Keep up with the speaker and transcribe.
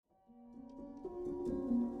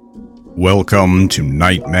Welcome to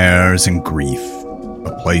Nightmares and Grief,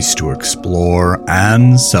 a place to explore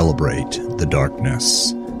and celebrate the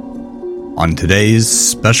darkness. On today's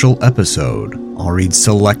special episode, I'll read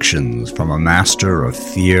selections from a master of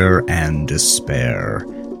fear and despair,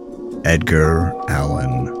 Edgar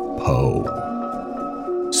Allan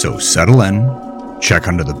Poe. So settle in, check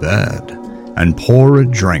under the bed, and pour a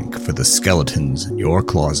drink for the skeletons in your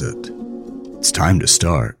closet. It's time to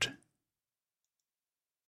start.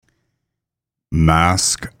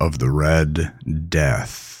 Mask of the Red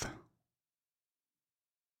Death.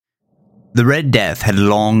 The Red Death had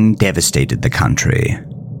long devastated the country.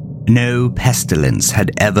 No pestilence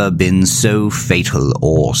had ever been so fatal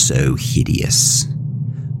or so hideous.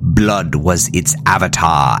 Blood was its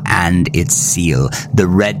avatar and its seal, the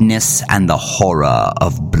redness and the horror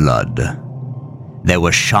of blood. There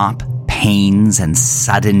were sharp pains and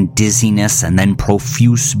sudden dizziness, and then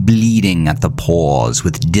profuse bleeding at the pores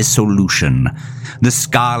with dissolution, the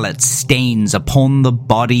scarlet stains upon the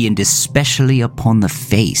body and especially upon the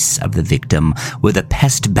face of the victim were the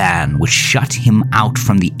pest ban which shut him out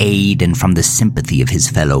from the aid and from the sympathy of his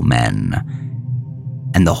fellow men.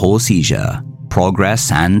 And the whole seizure,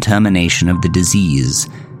 progress and termination of the disease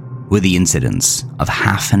were the incidents of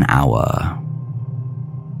half an hour.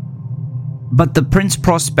 But the Prince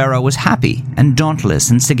Prospero was happy and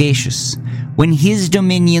dauntless and sagacious. When his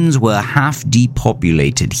dominions were half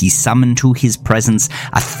depopulated, he summoned to his presence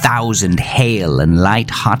 1,000 hale and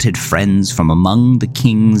light-hearted friends from among the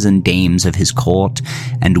kings and dames of his court,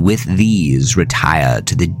 and with these retired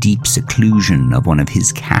to the deep seclusion of one of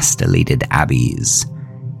his castellated abbeys.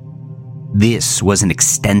 This was an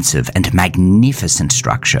extensive and magnificent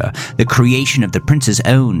structure, the creation of the prince's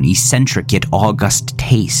own eccentric yet august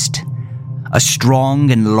taste. A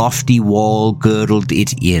strong and lofty wall girdled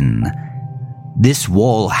it in. This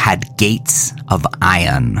wall had gates of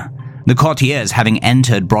iron. The courtiers, having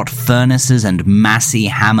entered, brought furnaces and massy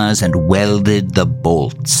hammers and welded the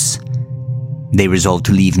bolts. They resolved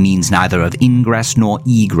to leave means neither of ingress nor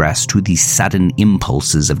egress to the sudden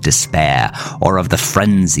impulses of despair or of the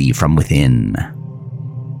frenzy from within.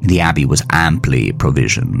 The abbey was amply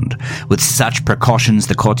provisioned. With such precautions,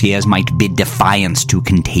 the courtiers might bid defiance to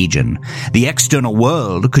contagion. The external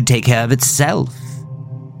world could take care of itself.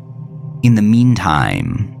 In the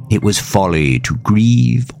meantime, it was folly to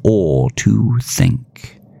grieve or to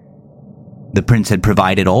think. The prince had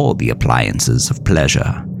provided all the appliances of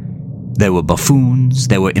pleasure. There were buffoons,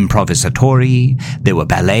 there were improvisatori, there were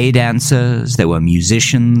ballet dancers, there were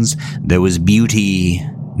musicians, there was beauty,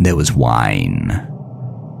 there was wine.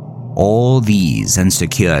 All these and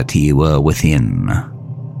security were within.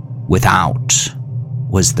 Without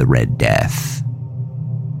was the Red Death.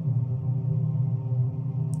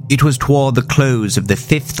 It was toward the close of the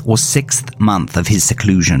 5th or 6th month of his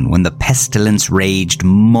seclusion, when the pestilence raged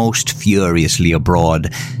most furiously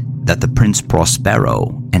abroad, that the Prince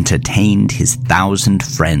Prospero entertained his 1,000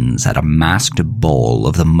 friends at a masked ball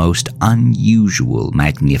of the most unusual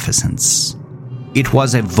magnificence. It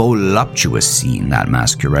was a voluptuous scene, that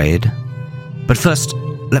masquerade. But first,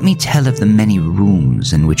 let me tell of the many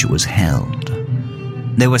rooms in which it was held.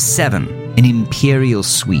 There were 7, an imperial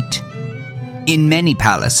suite. In many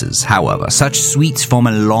palaces, however, such suites form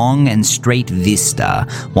a long and straight vista,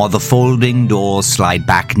 while the folding doors slide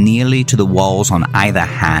back nearly to the walls on either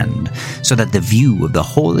hand, so that the view of the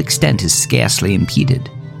whole extent is scarcely impeded.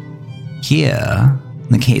 Here,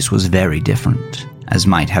 the case was very different, as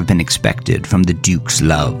might have been expected from the Duke's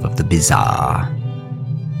love of the bizarre.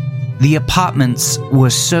 The apartments were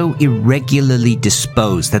so irregularly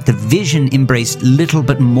disposed that the vision embraced little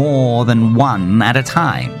but more than one at a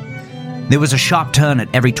time. There was a sharp turn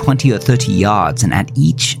at every 20 or 30 yards, and at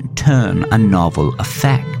each turn a novel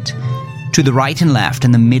effect. To the right and left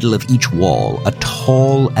in the middle of each wall, a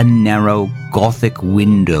tall and narrow Gothic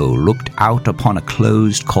window looked out upon a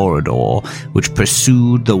closed corridor which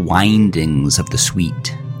pursued the windings of the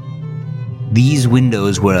suite. These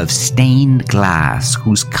windows were of stained glass,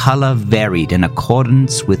 whose color varied in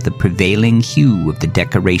accordance with the prevailing hue of the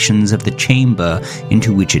decorations of the chamber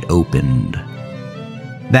into which it opened.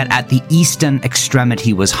 That at the eastern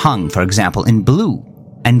extremity was hung, for example, in blue,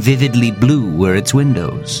 and vividly blue were its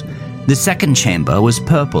windows. The second chamber was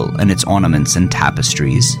purple in its ornaments and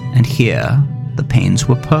tapestries, and here the panes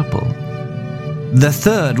were purple. The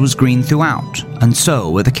third was green throughout, and so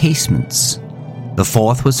were the casements. The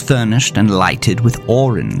fourth was furnished and lighted with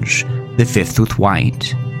orange, the fifth with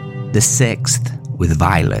white, the sixth with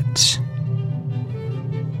violet.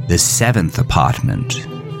 The 7th apartment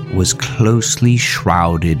was closely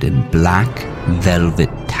shrouded in black velvet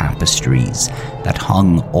tapestries that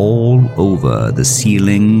hung all over the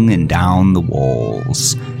ceiling and down the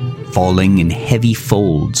walls, falling in heavy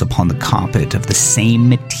folds upon the carpet of the same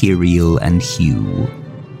material and hue.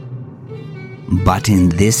 But in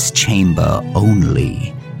this chamber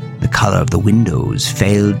only, the color of the windows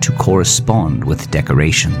failed to correspond with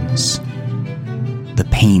decorations. The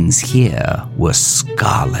panes here were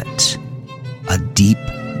scarlet, a deep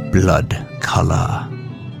blood color.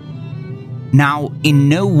 Now, in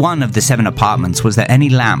no one of the 7 apartments was there any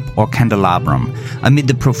lamp or candelabrum, amid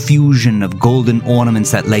the profusion of golden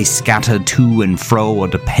ornaments that lay scattered to and fro or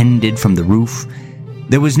depended from the roof.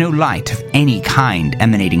 There was no light of any kind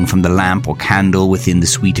emanating from the lamp or candle within the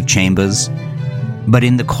suite of chambers. But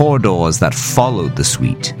in the corridors that followed the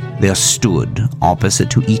suite, there stood,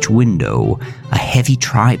 opposite to each window, a heavy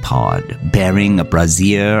tripod bearing a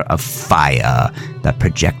brazier of fire that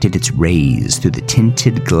projected its rays through the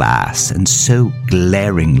tinted glass and so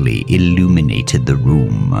glaringly illuminated the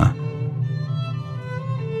room.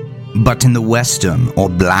 But in the western or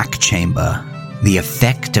black chamber, the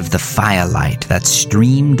effect of the firelight that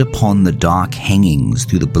streamed upon the dark hangings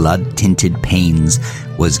through the blood-tinted panes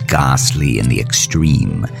was ghastly in the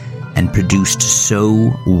extreme, and produced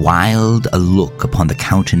so wild a look upon the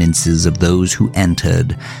countenances of those who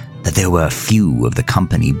entered that there were few of the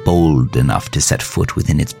company bold enough to set foot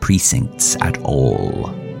within its precincts at all.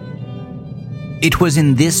 It was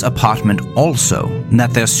in this apartment also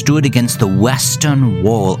that there stood against the western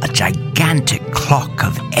wall a gigantic clock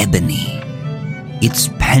of ebony. Its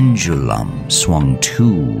pendulum swung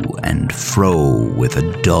to and fro with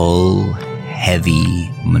a dull,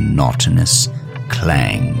 heavy, monotonous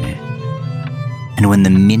clang. And when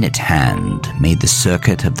the minute hand made the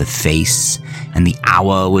circuit of the face and the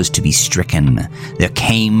hour was to be stricken, there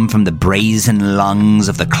came from the brazen lungs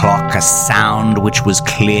of the clock a sound which was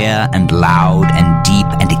clear and loud and deep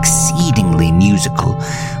and exceedingly musical,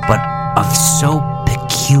 but of so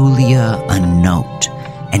peculiar a note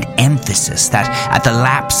and emphasis that at the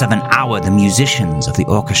lapse of an hour the musicians of the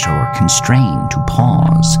orchestra were constrained to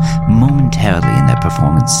pause momentarily in their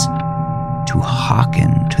performance to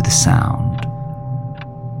hearken to the sound.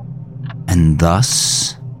 And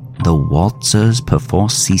thus the waltzers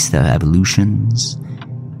perforce ceased their evolutions,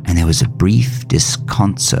 and there was a brief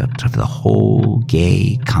disconcert of the whole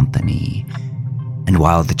gay company, and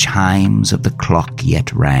while the chimes of the clock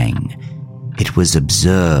yet rang, it was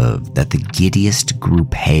observed that the giddiest grew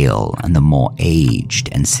pale, and the more aged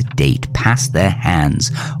and sedate passed their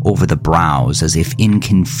hands over the brows as if in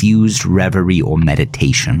confused reverie or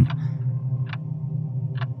meditation.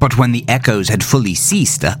 But when the echoes had fully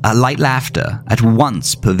ceased, a light laughter at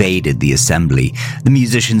once pervaded the assembly. The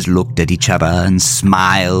musicians looked at each other and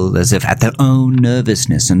smiled as if at their own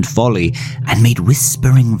nervousness and folly, and made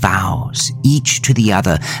whispering vows, each to the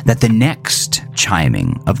other, that the next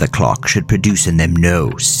chiming of the clock should produce in them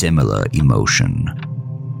no similar emotion.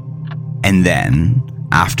 And then,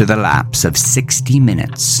 after the lapse of 60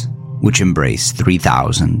 minutes, which embrace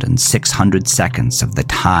 3,600 seconds of the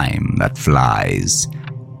time that flies,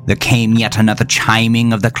 there came yet another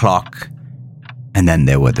chiming of the clock, and then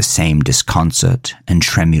there were the same disconcert and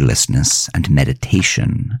tremulousness and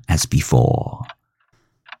meditation as before.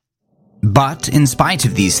 But in spite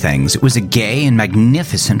of these things, it was a gay and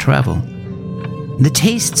magnificent revel. The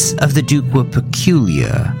tastes of the Duke were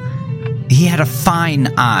peculiar. He had a fine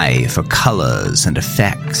eye for colors and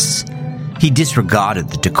effects. He disregarded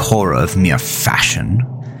the decora of mere fashion.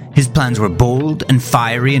 His plans were bold and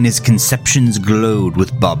fiery, and his conceptions glowed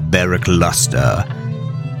with barbaric luster.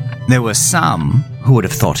 There were some who would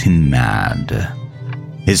have thought him mad.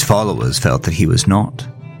 His followers felt that he was not.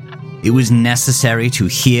 It was necessary to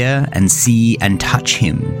hear and see and touch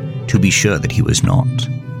him to be sure that he was not.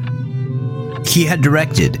 He had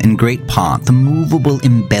directed, in great part, the movable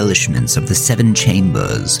embellishments of the 7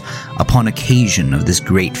 chambers upon occasion of this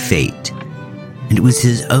great fete, and it was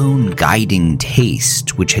his own guiding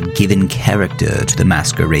taste which had given character to the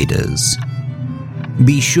masqueraders.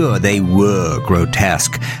 Be sure they were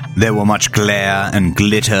grotesque. There were much glare and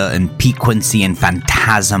glitter and piquancy and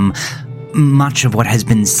phantasm, much of what has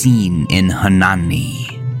been seen in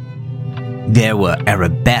Hernani. There were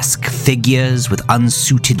arabesque figures with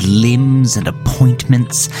unsuited limbs and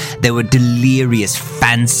appointments. There were delirious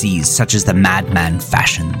fancies such as the madman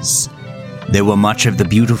fashions. There were much of the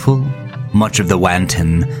beautiful, much of the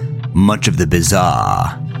wanton, much of the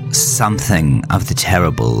bizarre, something of the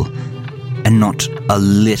terrible, and not a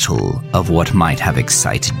little of what might have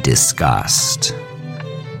excited disgust.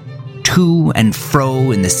 To and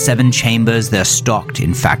fro in the 7 chambers there stalked,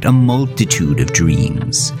 in fact, a multitude of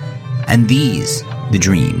dreams. And these, the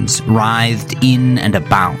dreams, writhed in and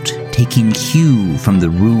about, taking cue from the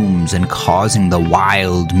rooms and causing the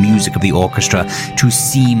wild music of the orchestra to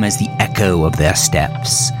seem as the echo of their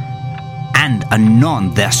steps. And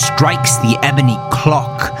anon there strikes the ebony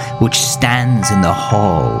clock which stands in the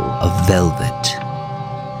hall of velvet.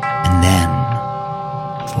 And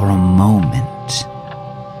then, for a moment,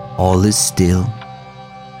 all is still,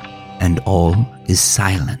 and all is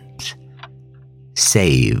silent,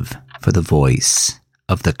 save for the voice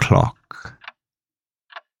of the clock.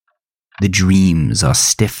 The dreams are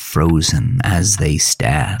stiff frozen as they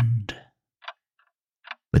stand,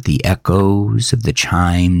 but the echoes of the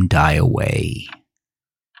chime die away,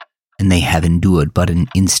 and they have endured but an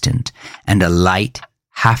instant, and a light,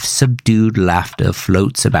 half-subdued laughter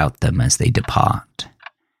floats about them as they depart.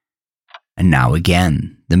 And now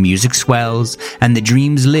again, the music swells, and the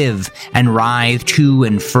dreams live, and writhe to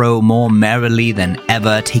and fro more merrily than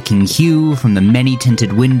ever, taking hue from the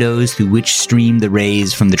many-tinted windows through which stream the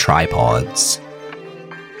rays from the tripods.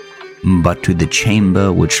 But to the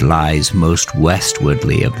chamber which lies most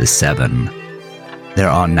westwardly of the 7, there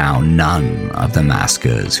are now none of the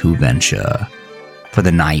maskers who venture, for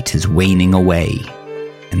the night is waning away,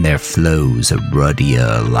 and there flows a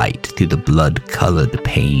ruddier light through the blood-colored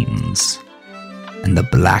panes, and the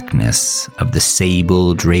blackness of the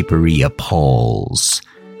sable drapery appalls.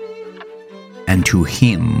 And to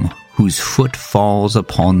him whose foot falls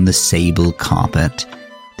upon the sable carpet,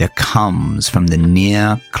 there comes from the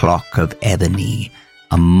near clock of ebony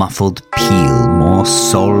a muffled peal more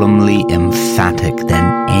solemnly emphatic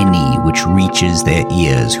than any which reaches their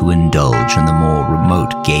ears who indulge in the more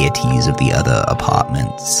remote gaieties of the other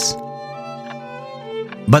apartments.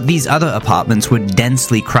 But these other apartments were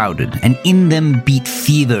densely crowded, and in them beat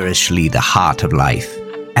feverishly the heart of life,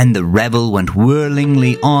 and the revel went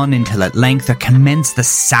whirlingly on until at length there commenced the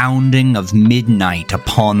sounding of midnight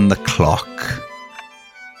upon the clock.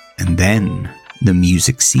 And then the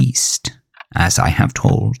music ceased, as I have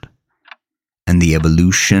told, and the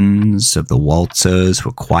evolutions of the waltzers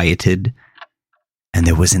were quieted, and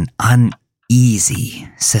there was an uneasy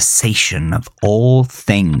cessation of all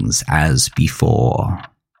things as before.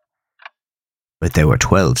 But there were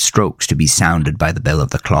 12 strokes to be sounded by the bell of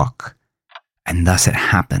the clock, and thus it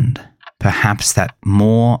happened, perhaps, that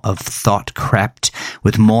more of thought crept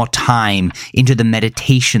with more time into the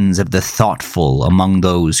meditations of the thoughtful among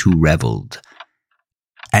those who revelled.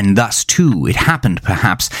 And thus, too, it happened,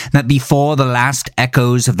 perhaps, that before the last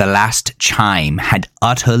echoes of the last chime had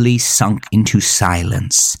utterly sunk into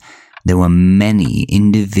silence, there were many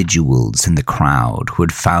individuals in the crowd who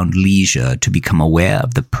had found leisure to become aware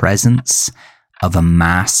of the presence of a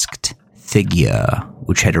masked figure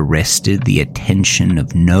which had arrested the attention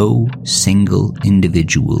of no single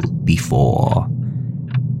individual before.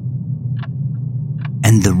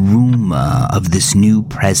 And the rumor of this new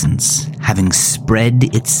presence having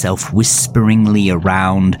spread itself whisperingly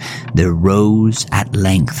around, there rose at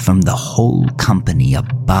length from the whole company a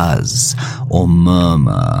buzz or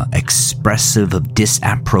murmur expressive of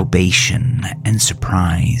disapprobation and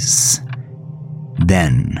surprise.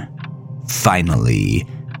 Then, finally,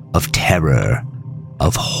 of terror,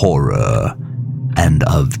 of horror, and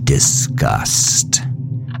of disgust.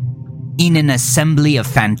 In an assembly of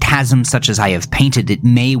phantasms such as I have painted, it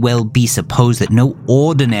may well be supposed that no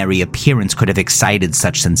ordinary appearance could have excited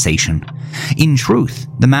such sensation. In truth,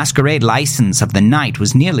 the masquerade license of the night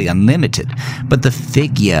was nearly unlimited, but the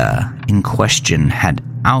figure in question had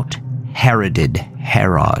out-Heroded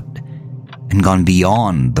Herod, and gone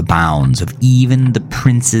beyond the bounds of even the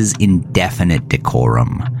prince's indefinite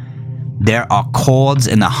decorum. There are chords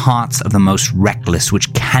in the hearts of the most reckless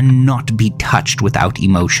which cannot be touched without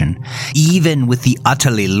emotion. Even with the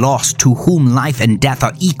utterly lost, to whom life and death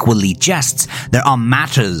are equally jests, there are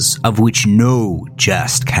matters of which no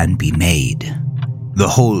jest can be made. The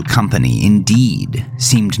whole company, indeed,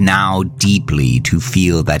 seemed now deeply to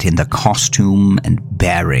feel that in the costume and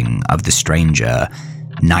bearing of the stranger,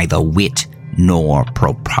 neither wit nor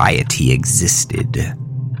propriety existed.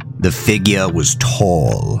 The figure was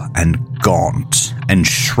tall and gaunt, and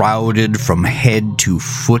shrouded from head to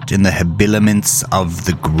foot in the habiliments of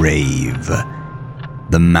the grave.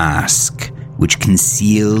 The mask which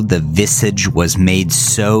concealed the visage was made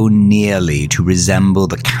so nearly to resemble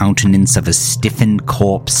the countenance of a stiffened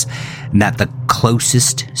corpse that the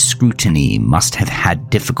closest scrutiny must have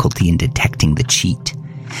had difficulty in detecting the cheat.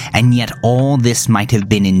 And yet all this might have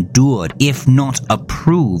been endured, if not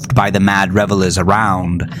approved, by the mad revelers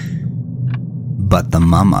around. But the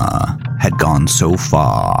mummer had gone so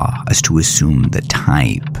far as to assume the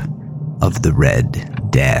type of the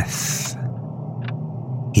Red Death.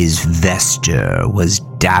 His vesture was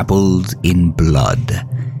dabbled in blood,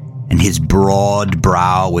 and his broad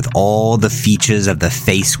brow with all the features of the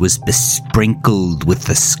face was besprinkled with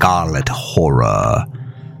the scarlet horror.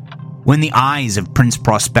 When the eyes of Prince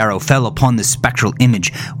Prospero fell upon the spectral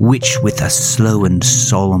image, which, with a slow and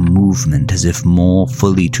solemn movement, as if more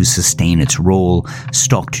fully to sustain its role,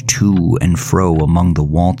 stalked to and fro among the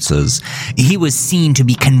waltzers, he was seen to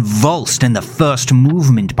be convulsed in the first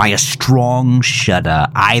movement by a strong shudder,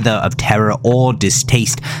 either of terror or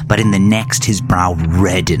distaste, but in the next his brow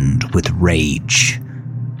reddened with rage.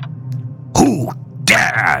 "Who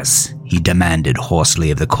dares?" he demanded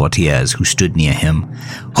hoarsely of the courtiers who stood near him.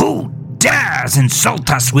 "Who dares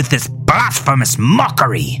insult us with this blasphemous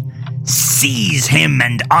mockery? Seize him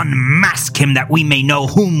and unmask him that we may know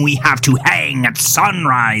whom we have to hang at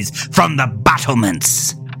sunrise from the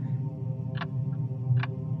battlements."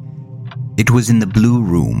 It was in the blue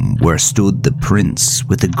room where stood the prince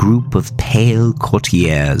with a group of pale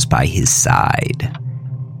courtiers by his side.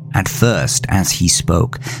 At first, as he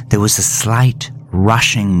spoke, there was a slight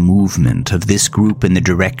rushing movement of this group in the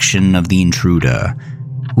direction of the intruder,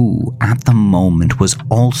 who at the moment was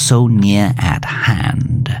also near at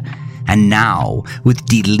hand, and now, with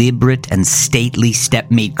deliberate and stately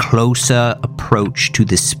step, made closer approach to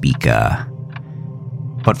the speaker.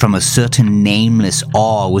 But from a certain nameless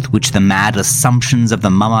awe with which the mad assumptions of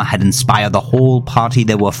the mummer had inspired the whole party,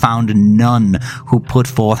 there were found none who put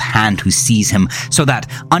forth hand to seize him, so that,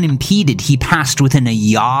 unimpeded, he passed within a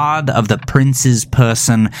yard of the prince's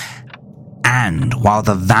person, and while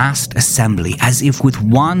the vast assembly, as if with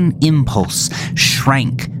one impulse,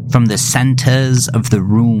 shrank from the centers of the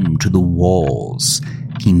room to the walls,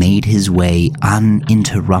 he made his way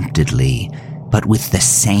uninterruptedly, but with the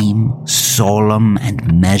same solemn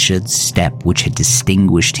and measured step which had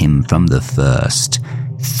distinguished him from the first,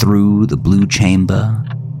 through the blue chamber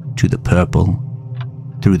to the purple,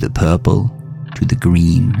 through the purple to the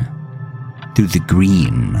green, through the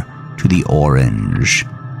green to the orange,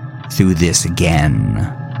 through this again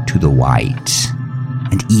to the white,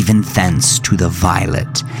 and even thence to the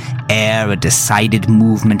violet, ere a decided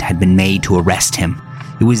movement had been made to arrest him.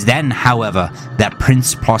 It was then, however, that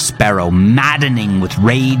Prince Prospero, maddening with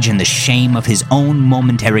rage and the shame of his own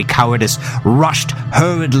momentary cowardice, rushed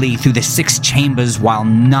hurriedly through the 6 chambers, while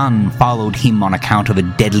none followed him on account of a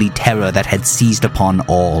deadly terror that had seized upon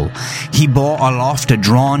all. He bore aloft a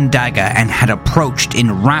drawn dagger and had approached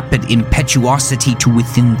in rapid impetuosity to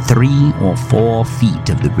within 3 or 4 feet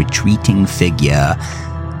of the retreating figure,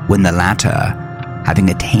 when the latter,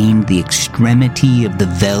 having attained the extremity of the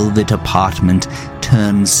velvet apartment,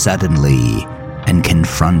 turned suddenly and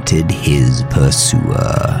confronted his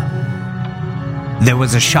pursuer. There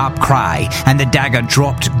was a sharp cry, and the dagger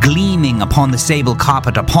dropped gleaming upon the sable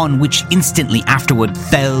carpet, upon which instantly afterward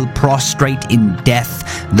fell prostrate in death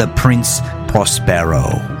the Prince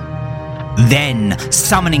Prospero. Then,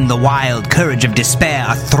 summoning the wild courage of despair,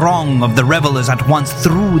 a throng of the revelers at once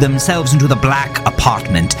threw themselves into the black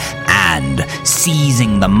apartment, and,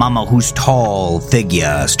 seizing the mummer whose tall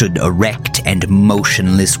figure stood erect and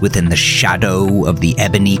motionless within the shadow of the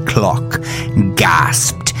ebony clock,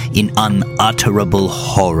 gasped in unutterable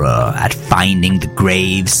horror at finding the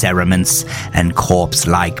grave cerements and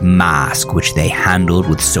corpse-like mask which they handled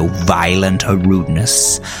with so violent a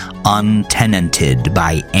rudeness, untenanted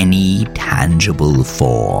by any tangible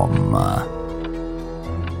form.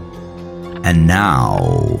 And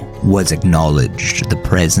now was acknowledged the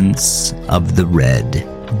presence of the Red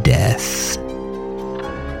Death.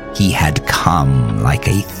 He had come like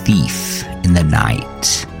a thief in the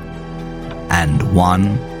night, and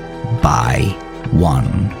one by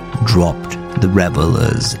one dropped the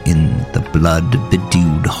revelers in the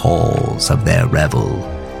blood-bedewed halls of their revel,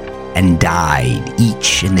 and died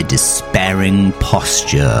each in the despairing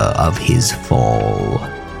posture of his fall.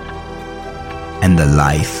 And the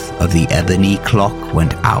life of the ebony clock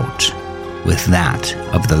went out with that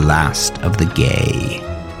of the last of the gay,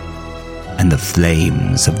 and the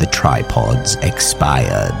flames of the tripods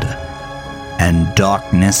expired, and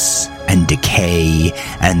darkness and decay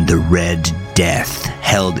and the Red Death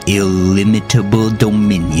held illimitable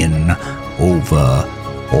dominion over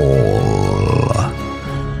all.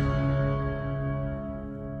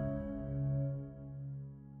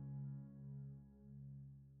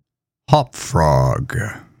 Hopfrog.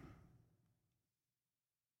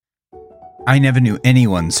 I never knew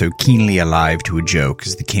anyone so keenly alive to a joke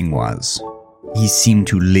as the king was. He seemed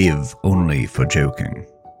to live only for joking.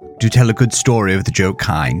 To tell a good story of the joke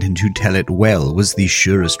kind and to tell it well was the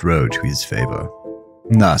surest road to his favor.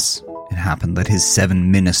 Thus, it happened that his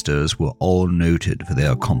 7 ministers were all noted for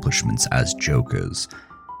their accomplishments as jokers.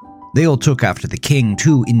 They all took after the king,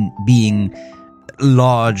 too, in being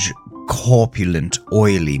large, corpulent,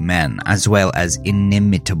 oily men, as well as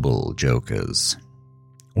inimitable jokers.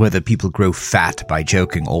 Whether people grow fat by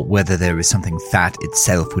joking, or whether there is something fat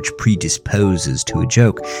itself which predisposes to a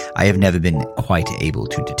joke, I have never been quite able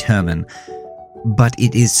to determine, but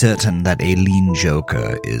it is certain that a lean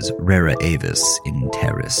joker is rara avis in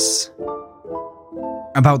terris.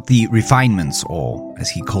 About the refinements, or, as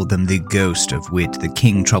he called them, the ghost of wit, the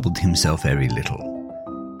king troubled himself very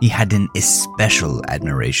little. He had an especial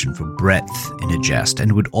admiration for breadth in a jest,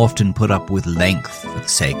 and would often put up with length for the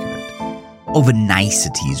sake of it. Over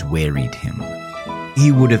niceties wearied him.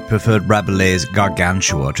 He would have preferred Rabelais'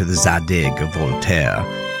 Gargantua to the Zadig of Voltaire,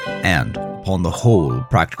 and, upon the whole,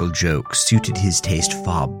 practical jokes suited his taste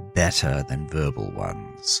far better than verbal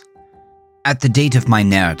ones. At the date of my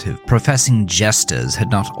narrative, professing jesters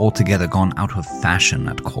had not altogether gone out of fashion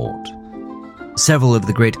at court. Several of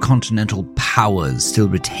the great continental powers still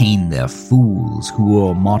retained their fools, who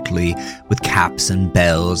wore motley with caps and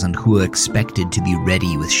bells, and who were expected to be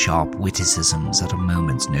ready with sharp witticisms at a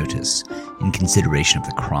moment's notice, in consideration of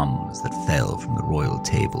the crumbs that fell from the royal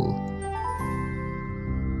table.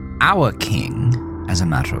 Our king, as a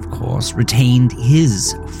matter of course, retained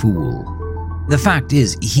his fool. The fact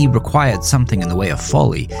is, he required something in the way of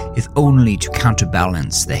folly, if only to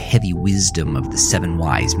counterbalance the heavy wisdom of the 7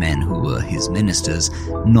 wise men who were his ministers,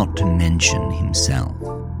 not to mention himself.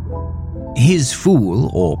 His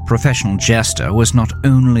fool, or professional jester, was not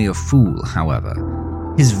only a fool,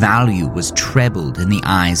 however. His value was trebled in the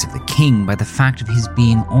eyes of the king by the fact of his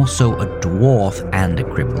being also a dwarf and a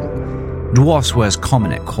cripple. Dwarfs were as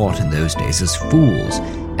common at court in those days as fools,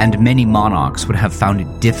 and many monarchs would have found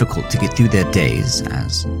it difficult to get through their days,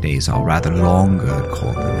 as days are rather longer at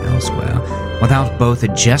court than elsewhere, without both a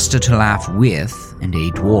jester to laugh with and a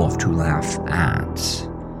dwarf to laugh at.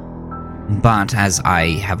 But as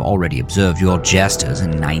I have already observed, your jesters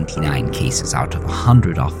in 99 cases out of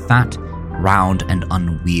 100 are fat, round, and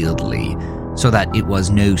unwieldy, so that it was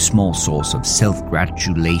no small source of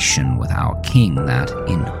self-gratulation with our king that,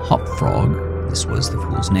 in Hopfrog, this was the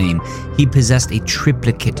fool's name, he possessed a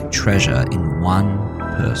triplicate treasure in one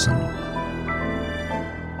person.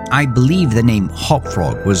 I believe the name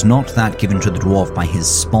Hopfrog was not that given to the dwarf by his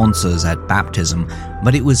sponsors at baptism,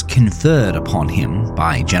 but it was conferred upon him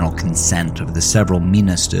by general consent of the several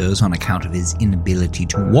ministers on account of his inability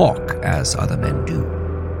to walk as other men do.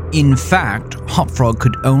 In fact, Hopfrog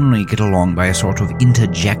could only get along by a sort of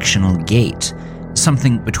interjectional gait,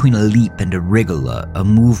 something between a leap and a wriggle, a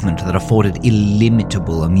movement that afforded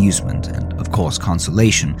illimitable amusement and, of course,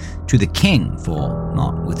 consolation to the king, for,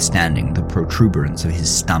 notwithstanding the protuberance of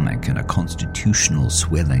his stomach and a constitutional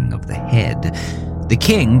swelling of the head, the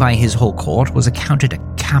king, by his whole court, was accounted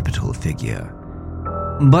a capital figure.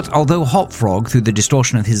 But although Hopfrog, through the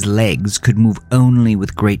distortion of his legs, could move only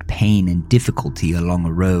with great pain and difficulty along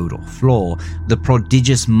a road or floor, the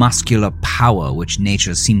prodigious muscular power which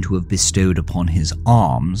nature seemed to have bestowed upon his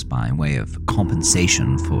arms, by way of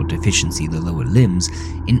compensation for deficiency of the lower limbs,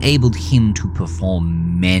 enabled him to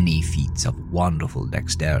perform many feats of wonderful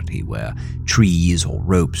dexterity where trees or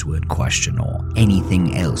ropes were in question, or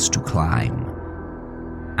anything else to climb.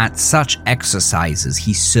 At such exercises,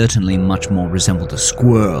 he certainly much more resembled a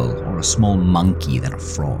squirrel or a small monkey than a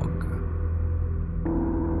frog.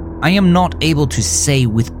 I am not able to say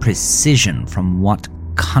with precision from what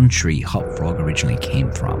country Hopfrog originally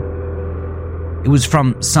came from. It was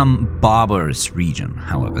from some barbarous region,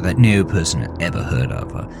 however, that no person had ever heard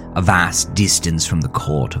of, a vast distance from the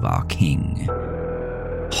court of our king.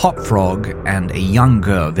 Hopfrog and a young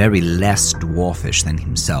girl very less dwarfish than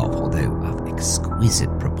himself, although of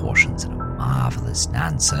exquisite proportions and a marvelous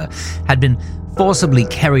dancer, had been forcibly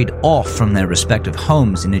carried off from their respective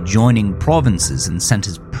homes in adjoining provinces and sent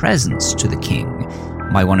as presents to the king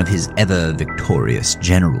by one of his ever-victorious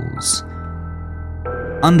generals.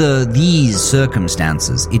 Under these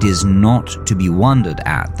circumstances, it is not to be wondered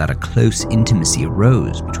at that a close intimacy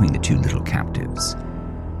arose between the two little captives.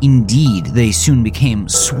 Indeed, they soon became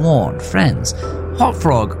sworn friends.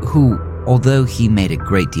 Hopfrog, who, although he made a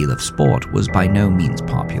great deal of sport, was by no means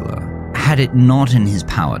popular, had it not in his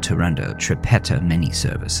power to render Trippetta many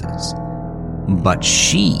services. But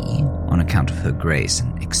she, on account of her grace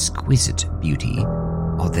and exquisite beauty,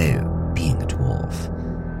 although being a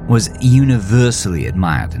dwarf, was universally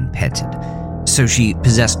admired and petted, so she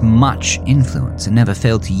possessed much influence and never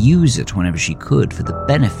failed to use it whenever she could for the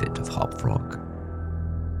benefit of Hopfrog.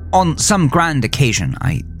 On some grand occasion,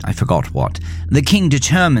 I forgot what, the king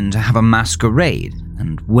determined to have a masquerade,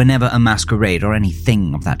 and whenever a masquerade or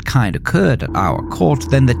anything of that kind occurred at our court,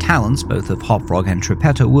 then the talents both of Hopfrog and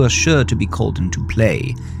Trippetta were sure to be called into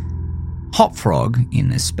play. Hopfrog,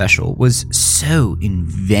 in especial, was so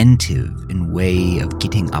inventive in way of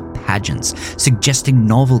getting up pageants, suggesting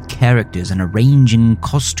novel characters and arranging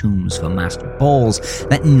costumes for masked balls,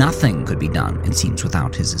 that nothing could be done, it seems,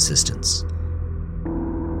 without his assistance.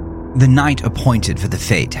 The night appointed for the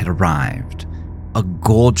fete had arrived. A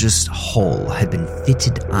gorgeous hall had been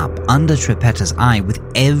fitted up under Trippetta's eye with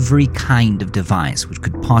every kind of device which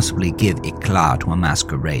could possibly give eclat to a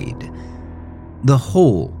masquerade. The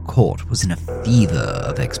whole court was in a fever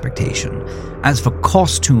of expectation. As for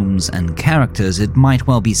costumes and characters, it might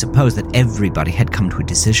well be supposed that everybody had come to a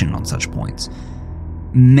decision on such points.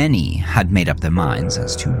 Many had made up their minds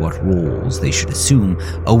as to what roles they should assume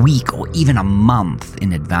a week or even a month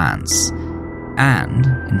in advance. And,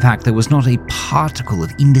 in fact, there was not a particle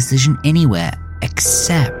of indecision anywhere,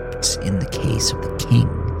 except in the case of the king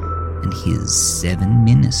and his 7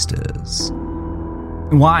 ministers.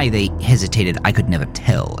 Why they hesitated I could never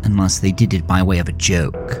tell, unless they did it by way of a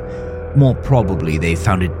joke. More probably they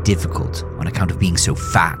found it difficult, on account of being so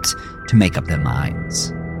fat, to make up their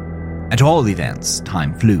minds. At all events,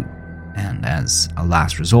 time flew, and as a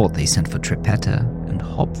last resort they sent for Trippetta and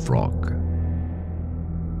Hopfrog.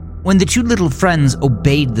 When the 2 little friends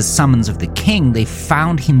obeyed the summons of the king, they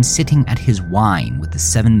found him sitting at his wine with the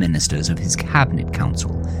 7 ministers of his cabinet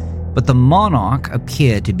council. But the monarch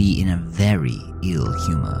appeared to be in a very ill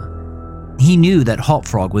humor. He knew that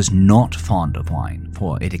Hopfrog was not fond of wine,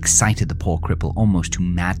 for it excited the poor cripple almost to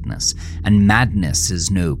madness, and madness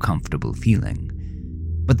is no comfortable feeling.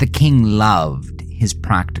 But the king loved his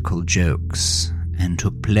practical jokes, and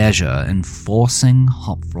took pleasure in forcing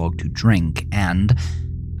Hopfrog to drink and,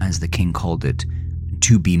 as the king called it,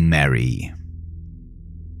 to be merry.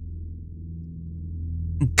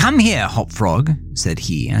 "Come here, Hopfrog," said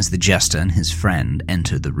he, as the jester and his friend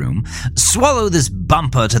entered the room. "Swallow this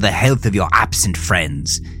bumper to the health of your absent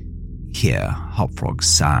friends." Here, Hopfrog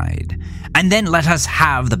sighed. "And then let us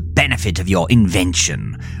have the benefit of your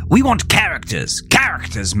invention. We want characters,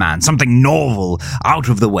 man, something novel, out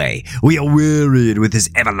of the way. We are wearied with this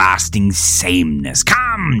everlasting sameness.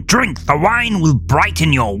 Come, drink, the wine will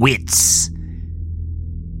brighten your wits."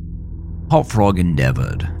 Hopfrog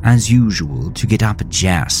endeavored, as usual, to get up a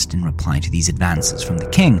jest in reply to these advances from the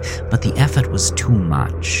king, but the effort was too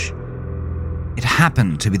much. It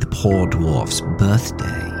happened to be the poor dwarf's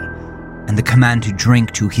birthday, and the command to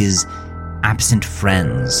drink to his absent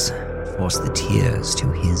friends forced the tears to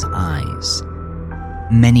his eyes.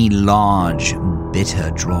 Many large, bitter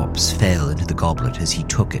drops fell into the goblet as he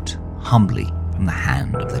took it, humbly, from the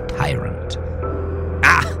hand of the tyrant.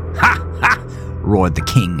 "Ah, ha, ha!" roared the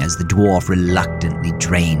king as the dwarf reluctantly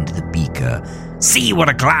drained the beaker. "See what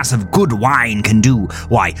a glass of good wine can do!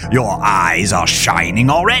 Why, your eyes are shining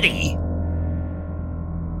already!"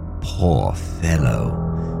 Poor fellow.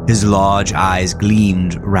 His large eyes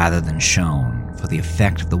gleamed rather than shone, for the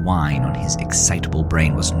effect of the wine on his excitable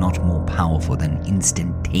brain was not more powerful than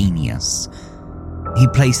instantaneous. He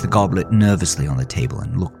placed the goblet nervously on the table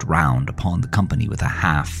and looked round upon the company with a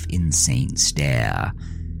half-insane stare.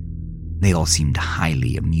 They all seemed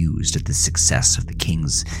highly amused at the success of the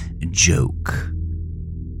king's joke.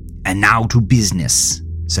 "And now to business,"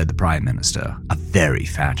 said the Prime Minister, a very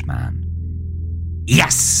fat man.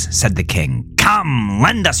 "Yes," said the king. "Come,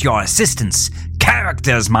 lend us your assistance.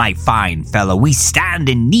 Characters, my fine fellow. We stand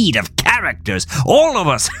in need of characters, all of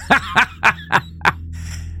us."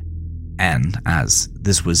 And as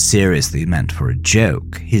this was seriously meant for a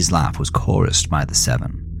joke, his laugh was chorused by the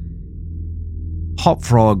 7.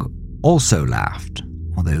 Hopfrog also laughed,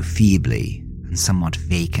 although feebly and somewhat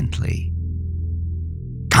vacantly.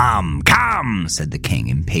 "Come, come," said the king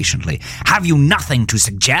impatiently. "Have you nothing to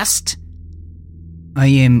suggest?" "I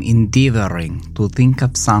am endeavoring to think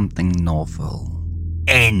of something novel."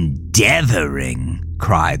 "Endeavoring?"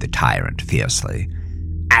 cried the tyrant fiercely.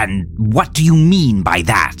 "And what do you mean by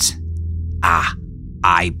that? Ah,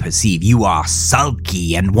 I perceive you are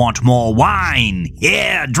sulky and want more wine.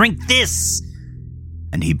 Here, drink this."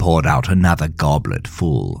 And he poured out another goblet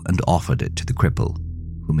full and offered it to the cripple,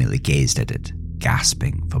 who merely gazed at it,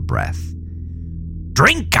 gasping for breath.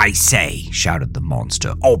 "Drink, I say!" shouted the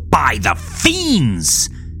monster, "or by the fiends!"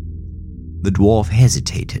 The dwarf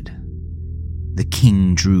hesitated. The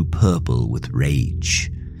king drew purple with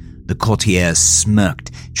rage. The courtiers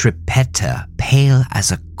smirked. Trippetta, pale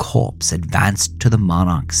as a corpse, advanced to the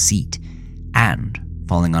monarch's seat, and,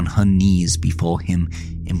 falling on her knees before him,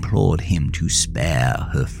 implored him to spare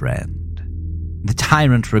her friend. The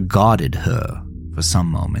tyrant regarded her for some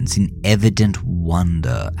moments in evident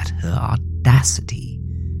wonder at her audacity.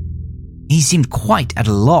 He seemed quite at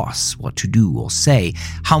a loss what to do or say,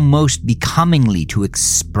 how most becomingly to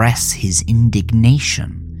express his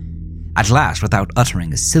indignation. At last, without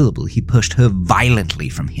uttering a syllable, he pushed her violently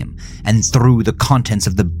from him and threw the contents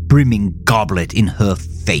of the brimming goblet in her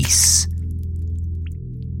face.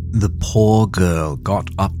 The poor girl got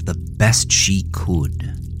up the best she could,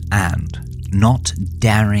 and, not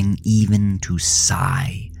daring even to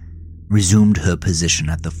sigh, resumed her position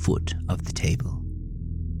at the foot of the table.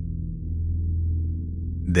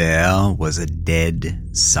 There was a dead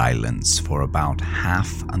silence for about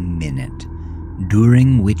half a minute,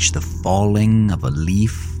 during which the falling of a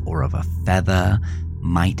leaf or of a feather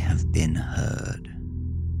might have been heard.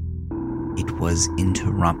 It was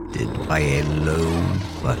interrupted by a low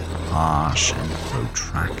but harsh and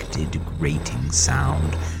protracted grating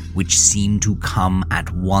sound, which seemed to come at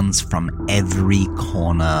once from every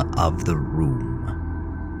corner of the room.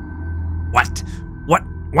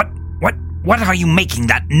 What are you making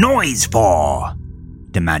that noise for?"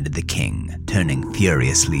 demanded the king, turning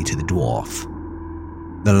furiously to the dwarf.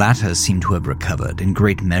 The latter seemed to have recovered in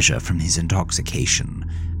great measure from his intoxication,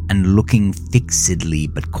 and looking fixedly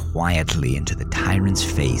but quietly into the tyrant's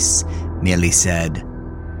face, merely said,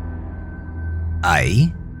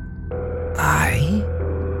 I?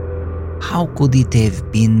 How could it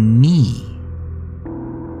have been me?"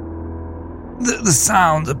 The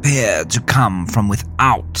sound appeared to come from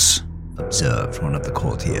without," observed one of the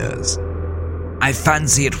courtiers. "I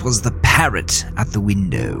fancy it was the parrot at the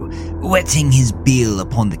window, wetting his bill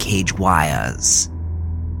upon the cage wires."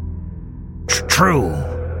 "True,"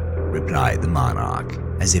 replied the monarch,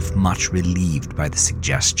 as if much relieved by the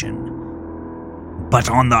suggestion. "But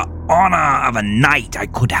on the honor of a knight, I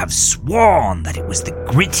could have sworn that it was the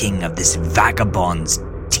gritting of this vagabond's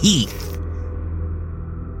teeth."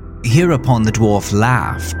 Hereupon the dwarf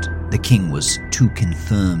laughed. The king was too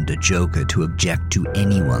confirmed a joker to object to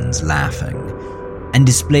anyone's laughing, and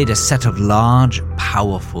displayed a set of large,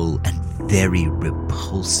 powerful, and very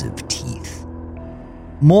repulsive teeth.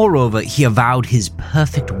 Moreover, he avowed his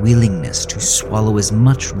perfect willingness to swallow as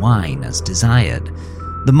much wine as desired.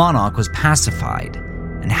 The monarch was pacified,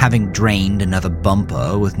 and having drained another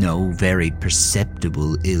bumper with no very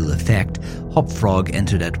perceptible ill effect, Hopfrog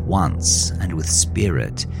entered at once, and with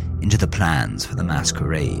spirit, into the plans for the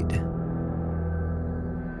masquerade.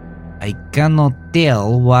 "I cannot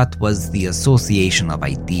tell what was the association of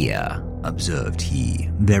idea," observed he,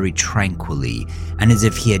 very tranquilly, and as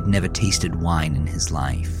if he had never tasted wine in his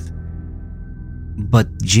life. "But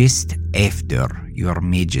just after your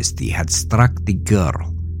majesty had struck the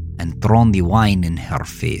girl and thrown the wine in her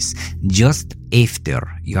face, just after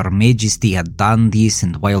your majesty had done this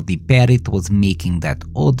and while the parrot was making that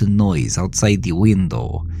odd noise outside the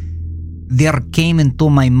window, there came into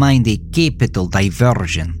my mind a capital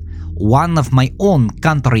diversion, one of my own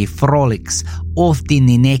country frolics, often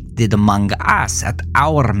enacted among us at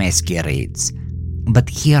our masquerades. But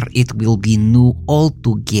here it will be new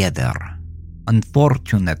altogether.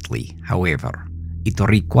 Unfortunately, however, it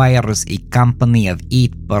requires a company of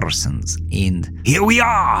 8 persons, and—" "Here we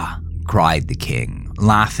are!" cried the king,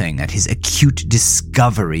 laughing at his acute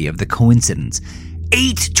discovery of the coincidence.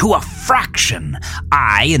 8 to a fraction!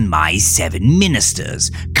 I and my 7 ministers!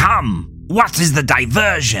 Come, what is the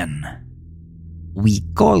diversion?" "We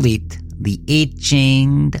call it the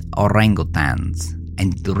 8-chained orangutans, and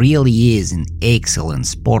it really is an excellent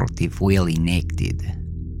sport if well enacted."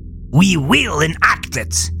 "We will enact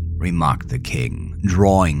it," remarked the king,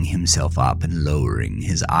 drawing himself up and lowering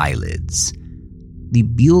his eyelids. "The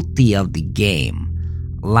beauty of the game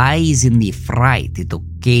lies in the fright it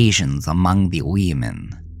occasions among the women."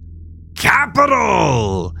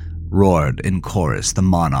 "Capital!" roared in chorus the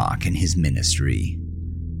monarch and his ministry.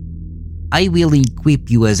 "I will equip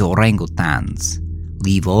you as orangutans.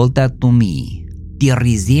 Leave all that to me. The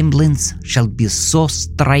resemblance shall be so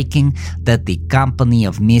striking that the company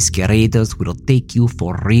of masqueraders will take you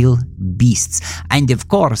for real beasts, and of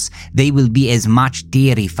course they will be as much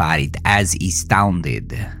terrified as astounded."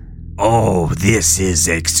 "Oh, this is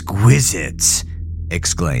exquisite!"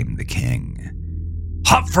 exclaimed the king.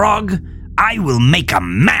 "Hopfrog, I will make a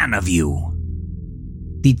man of you!"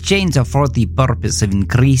 "The chains are for the purpose of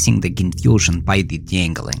increasing the confusion by the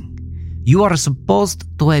jangling. You are supposed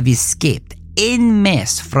to have escaped en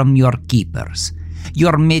masse from your keepers.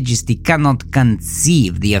 Your Majesty cannot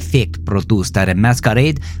conceive the effect produced at a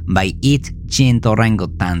masquerade by 8 chained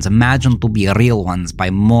orangutans imagined to be real ones by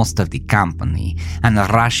most of the company, and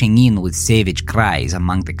rushing in with savage cries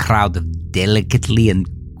among the crowd of delicately and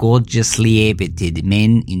gorgeously habited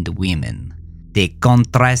men and women. The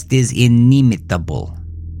contrast is inimitable.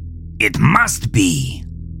 "It must be,"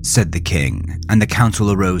 said the king, and the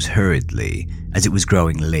council arose hurriedly, as it was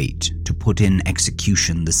growing late, to put in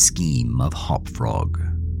execution the scheme of Hopfrog.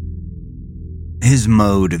 His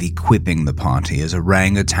mode of equipping the party as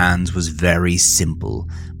orangutans was very simple,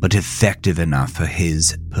 but effective enough for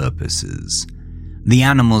his purposes. The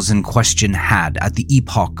animals in question had, at the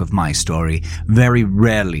epoch of my story, very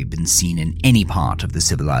rarely been seen in any part of the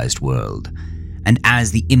civilized world, and as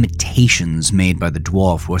the imitations made by the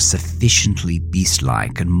dwarf were sufficiently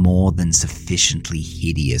beast-like and more than sufficiently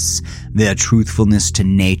hideous, their truthfulness to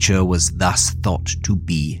nature was thus thought to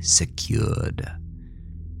be secured.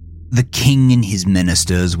 The king and his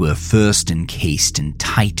ministers were first encased in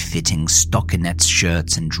tight-fitting stockinette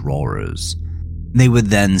shirts and drawers. They were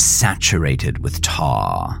then saturated with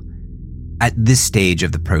tar. At this stage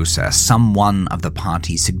of the process, someone of the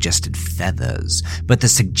party suggested feathers, but the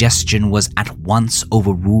suggestion was at once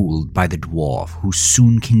overruled by the dwarf, who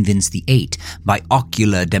soon convinced the 8 by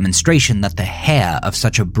ocular demonstration that the hair of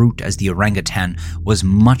such a brute as the orangutan was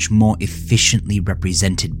much more efficiently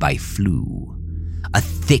represented by flew. A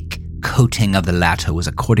thick coating of the latter was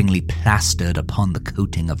accordingly plastered upon the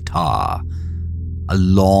coating of tar. A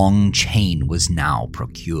long chain was now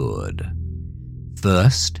procured.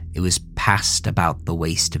 First, it was passed about the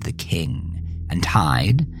waist of the king, and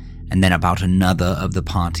tied, and then about another of the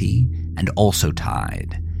party, and also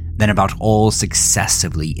tied, then about all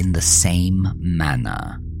successively in the same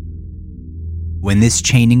manner. When this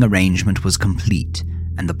chaining arrangement was complete,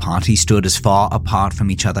 and the party stood as far apart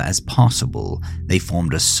from each other as possible, they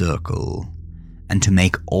formed a circle. And to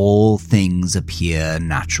make all things appear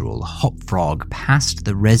natural, Hopfrog passed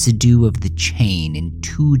the residue of the chain in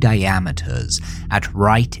 2 diameters at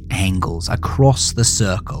right angles across the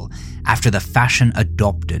circle, after the fashion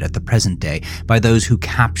adopted at the present day by those who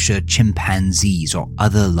capture chimpanzees or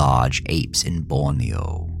other large apes in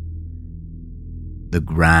Borneo. The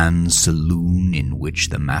grand saloon in which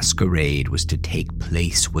the masquerade was to take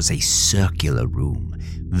place was a circular room,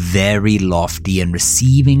 very lofty and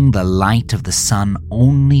receiving the light of the sun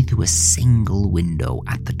only through a single window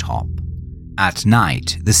at the top. At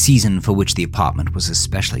night, the season for which the apartment was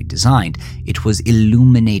especially designed, it was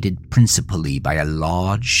illuminated principally by a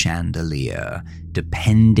large chandelier,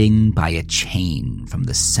 depending by a chain from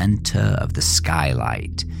the center of the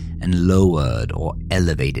skylight, and lowered or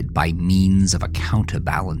elevated by means of a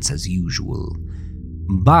counterbalance as usual.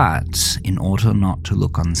 But, in order not to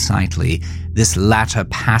look unsightly, this latter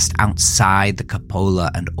passed outside the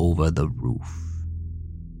cupola and over the roof.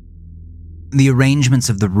 The arrangements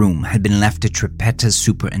of the room had been left to Trippetta's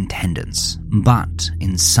superintendence, but,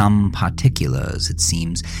 in some particulars, it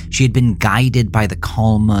seems, she had been guided by the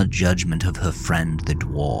calmer judgment of her friend the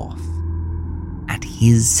dwarf. At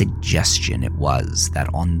his suggestion it was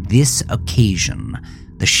that on this occasion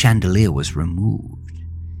the chandelier was removed.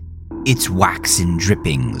 Its waxen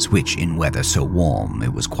drippings, which in weather so warm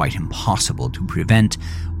it was quite impossible to prevent,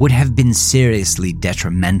 would have been seriously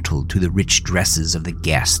detrimental to the rich dresses of the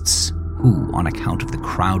guests, who, on account of the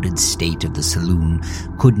crowded state of the saloon,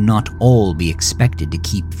 could not all be expected to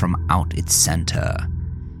keep from out its center.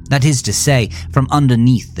 That is to say, from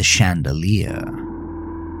underneath the chandelier.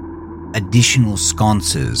 Additional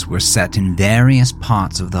sconces were set in various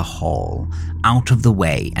parts of the hall, out of the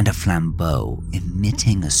way, and a flambeau,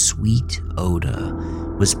 emitting a sweet odor,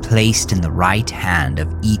 was placed in the right hand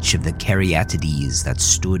of each of the caryatides that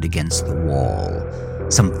stood against the wall,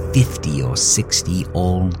 some 50 or 60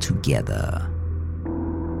 altogether.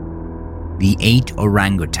 The 8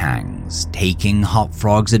 orangutans, taking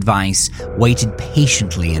Hopfrog's advice, waited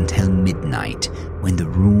patiently until midnight, when the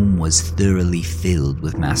room was thoroughly filled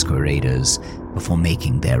with masqueraders, before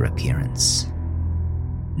making their appearance.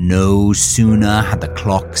 No sooner had the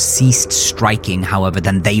clock ceased striking, however,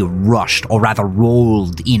 than they rushed, or rather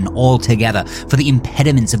rolled in altogether, for the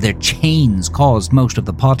impediments of their chains caused most of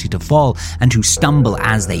the party to fall and to stumble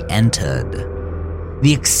as they entered.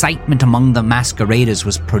 The excitement among the masqueraders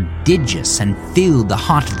was prodigious and filled the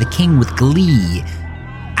heart of the king with glee.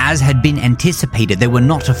 As had been anticipated, there were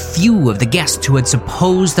not a few of the guests who had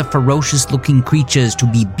supposed the ferocious-looking creatures to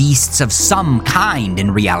be beasts of some kind in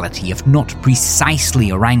reality, if not precisely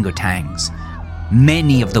orangutans.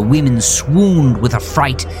 Many of the women swooned with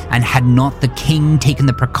affright, and had not the king taken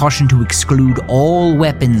the precaution to exclude all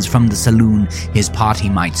weapons from the saloon, his party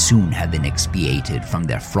might soon have been expiated from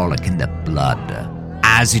their frolic in the blood.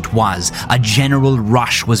 As it was, a general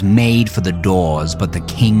rush was made for the doors, but the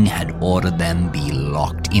king had ordered them be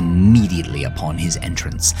locked immediately upon his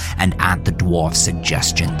entrance, and at the dwarf's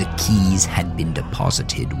suggestion the keys had been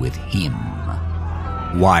deposited with him.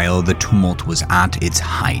 While the tumult was at its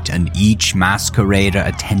height, and each masquerader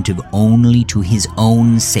attentive only to his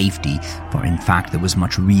own safety, for in fact there was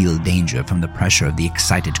much real danger from the pressure of the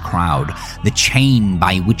excited crowd, the chain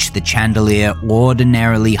by which the chandelier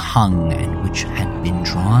ordinarily hung, and which had been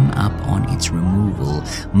drawn up on its removal,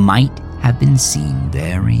 might have been seen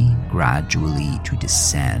very gradually to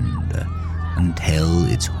descend, until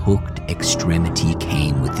its hooked extremity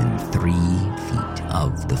came within 3 feet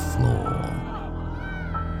of the floor.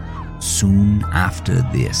 Soon after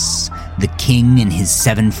this, the king and his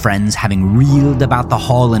 7 friends, having reeled about the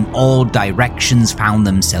hall in all directions, found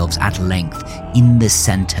themselves at length in the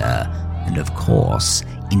center, and of course,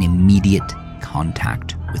 in immediate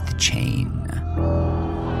contact with the chain.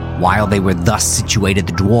 While they were thus situated,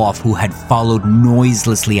 the dwarf, who had followed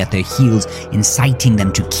noiselessly at their heels, inciting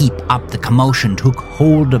them to keep up the commotion, took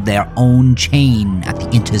hold of their own chain at the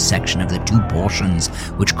intersection of the 2 portions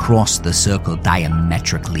which crossed the circle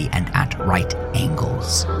diametrically and at right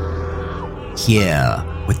angles. Here,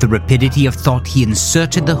 with the rapidity of thought, he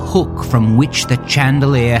inserted the hook from which the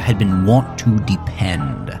chandelier had been wont to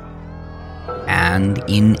depend. And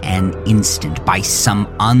in an instant, by some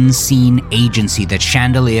unseen agency, the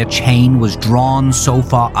chandelier chain was drawn so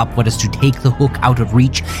far upward as to take the hook out of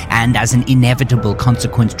reach, and as an inevitable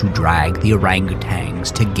consequence to drag the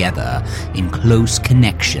orangutans together in close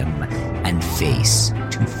connection and face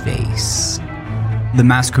to face. The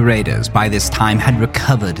masqueraders by this time had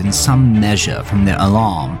recovered in some measure from their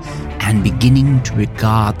alarm, and beginning to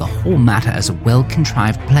regard the whole matter as a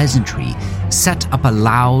well-contrived pleasantry, set up a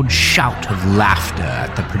loud shout of laughter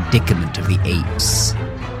at the predicament of the apes.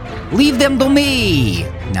 "Leave them to me!"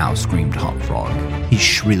 now screamed Hop Frog, his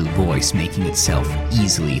shrill voice making itself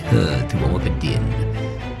easily heard through all the din.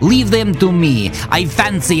 "Leave them to me. I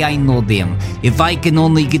fancy I know them. If I can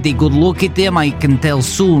only get a good look at them, I can tell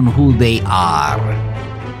soon who they are."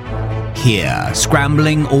 Here,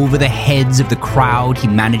 scrambling over the heads of the crowd, he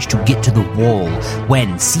managed to get to the wall,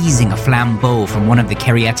 when, seizing a flambeau from one of the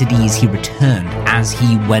caryatides, he returned as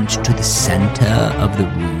he went to the center of the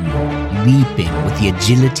room, leaping with the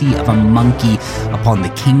agility of a monkey upon the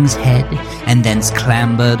king's head, and thence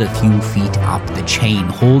clambered a few feet up the chain,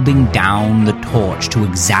 holding down the torch to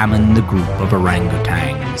examine the group of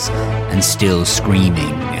orangutans, and still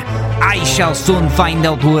screaming, "I shall soon find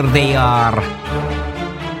out where they are."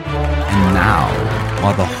 And now,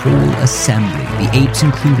 while the whole assembly, the apes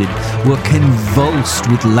included, were convulsed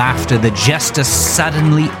with laughter, the jester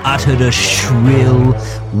suddenly uttered a shrill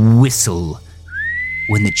whistle,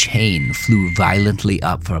 when the chain flew violently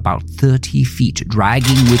up for about 30 feet,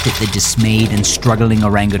 dragging with it the dismayed and struggling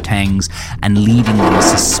orangutans, and leaving them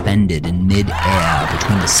suspended in mid-air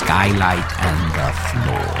between the skylight and the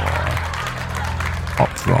floor.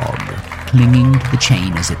 Hop Frog, clinging to the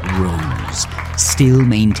chain as it rose, still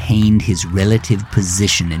maintained his relative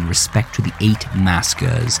position in respect to the 8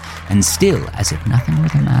 maskers, and still, as if nothing were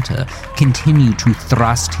the matter, continued to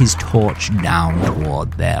thrust his torch down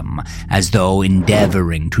toward them, as though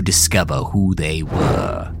endeavoring to discover who they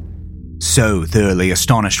were. So thoroughly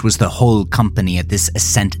astonished was the whole company at this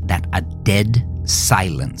ascent that a dead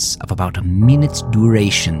silence of about a minute's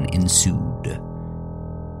duration ensued.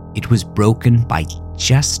 It was broken by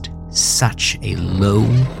just such a low,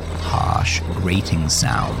 harsh, grating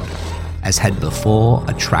sound as had before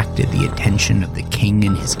attracted the attention of the king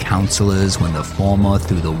and his counselors when the former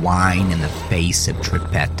threw the wine in the face of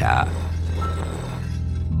Trippetta.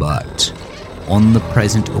 But on the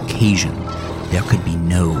present occasion, there could be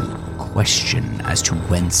no question as to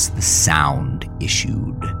whence the sound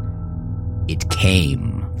issued. It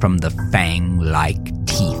came from the fang-like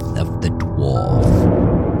teeth of the dwarf,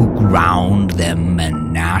 who ground them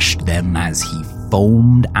and gnashed them as he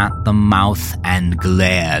foamed at the mouth and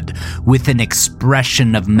glared with an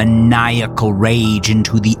expression of maniacal rage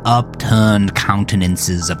into the upturned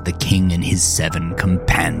countenances of the king and his 7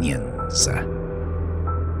 companions.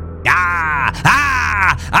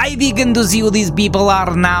 I begin to see who these people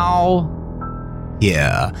are now."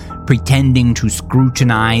 Here, pretending to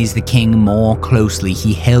scrutinize the king more closely,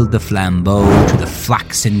 he held the flambeau to the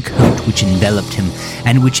flaxen coat which enveloped him,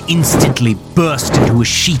 and which instantly burst into a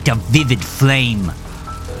sheet of vivid flame.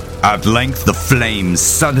 At length, the flames,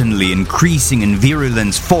 suddenly increasing in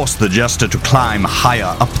virulence, forced the jester to climb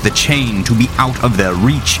higher up the chain to be out of their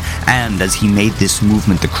reach, and as he made this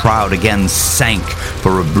movement, the crowd again sank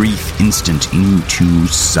for a brief instant into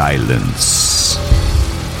silence.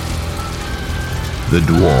 The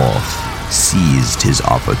dwarf seized his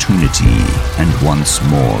opportunity and once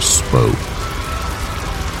more spoke.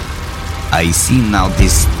 I see now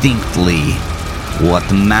distinctly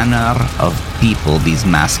what manner of people these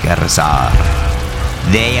maskers are.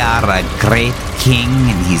 They are a great king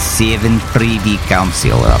and his 7 privy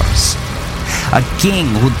councillors. A king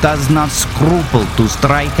who does not scruple to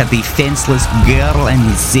strike a defenseless girl and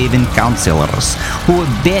his 7 councillors, who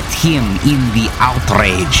abet him in the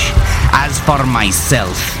outrage. As for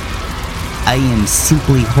myself, I am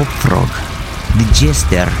simply Hopfrog, the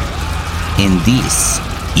jester, and this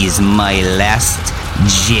is my last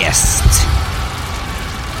jest.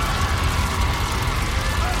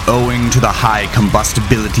 Owing to the high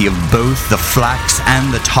combustibility of both the flax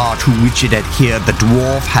and the tar to which it adhered, the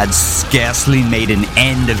dwarf had scarcely made an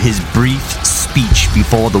end of his brief speech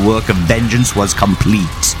before the work of vengeance was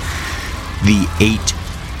complete. The 8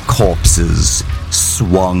 corpses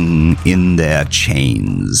swung in their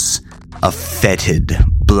chains, a fetid,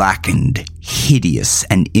 blackened, hideous,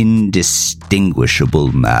 and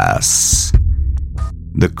indistinguishable mass.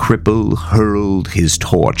 The cripple hurled his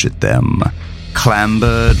torch at them,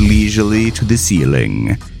 clambered leisurely to the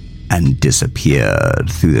ceiling, and disappeared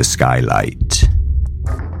through the skylight.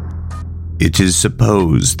 It is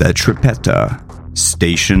supposed that Trippetta,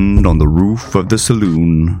 stationed on the roof of the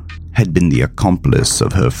saloon, had been the accomplice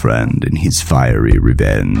of her friend in his fiery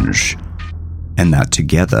revenge, and that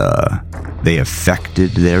together they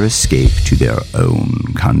effected their escape to their own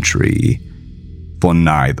country, for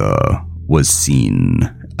neither was seen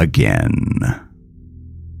again.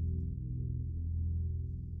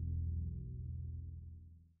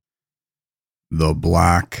 The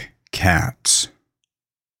Black Cat.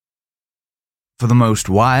 For the most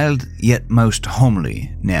wild, yet most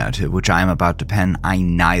homely narrative which I am about to pen, I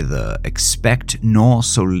neither expect nor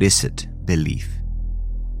solicit belief.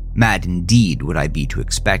 Mad indeed would I be to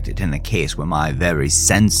expect it in a case where my very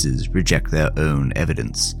senses reject their own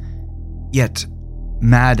evidence. Yet,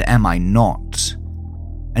 mad am I not,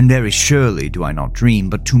 and very surely do I not dream,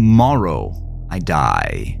 but tomorrow I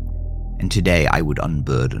die, and today I would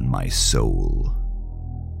unburden my soul.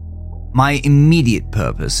 My immediate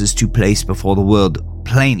purpose is to place before the world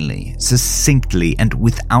plainly, succinctly, and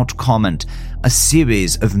without comment a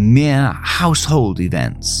series of mere household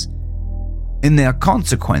events. In their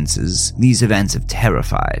consequences, these events have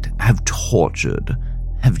terrified, have tortured,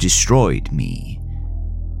 have destroyed me.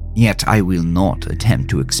 Yet I will not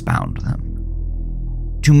attempt to expound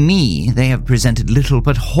them. To me, they have presented little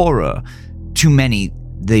but horror. To many,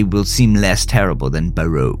 they will seem less terrible than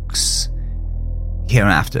baroques.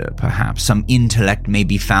 Hereafter, perhaps, some intellect may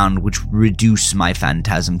be found which will reduce my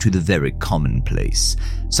phantasm to the very commonplace.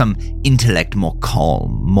 Some intellect more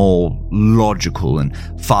calm, more logical, and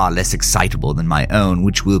far less excitable than my own,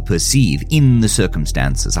 which will perceive, in the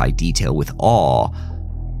circumstances I detail with awe,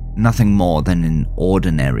 nothing more than an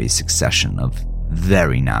ordinary succession of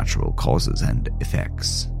very natural causes and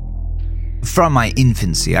effects. From my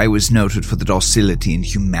infancy, I was noted for the docility and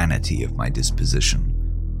humanity of my disposition.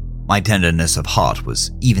 My tenderness of heart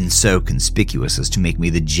was even so conspicuous as to make me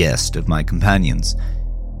the jest of my companions.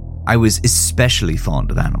 I was especially fond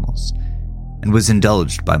of animals, and was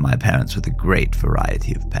indulged by my parents with a great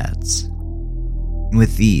variety of pets.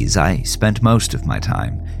 With these I spent most of my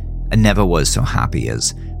time, and never was so happy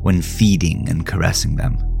as when feeding and caressing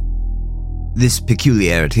them. This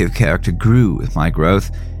peculiarity of character grew with my growth,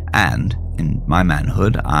 and, in my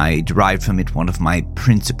manhood, I derived from it one of my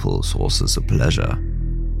principal sources of pleasure.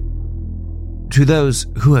 To those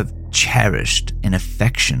who have cherished an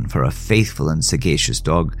affection for a faithful and sagacious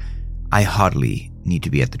dog, I hardly need to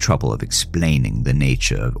be at the trouble of explaining the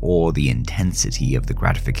nature or the intensity of the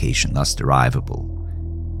gratification thus derivable.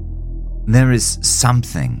 There is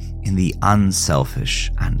something in the unselfish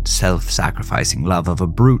and self-sacrificing love of a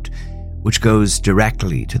brute which goes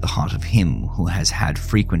directly to the heart of him who has had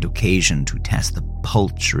frequent occasion to test the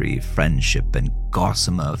paltry friendship and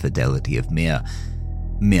gossamer fidelity of mere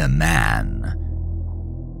man.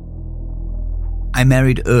 I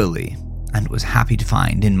married early, and was happy to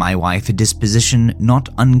find in my wife a disposition not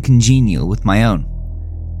uncongenial with my own.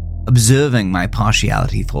 Observing my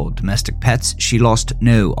partiality for domestic pets, she lost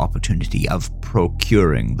no opportunity of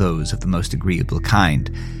procuring those of the most agreeable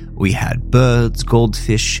kind. We had birds,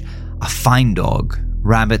 goldfish, a fine dog,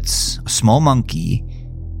 rabbits, a small monkey,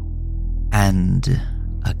 and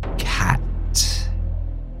a cat.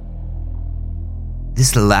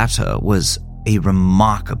 This latter was a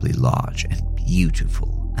remarkably large and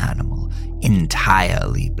beautiful animal,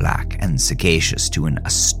 entirely black and sagacious to an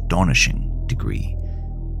astonishing degree.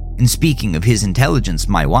 In speaking of his intelligence,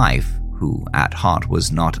 my wife, who at heart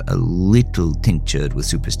was not a little tinctured with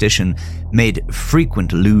superstition, made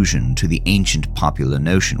frequent allusion to the ancient popular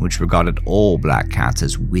notion which regarded all black cats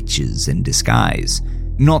as witches in disguise.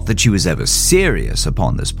 Not that she was ever serious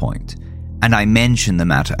upon this point, and I mention the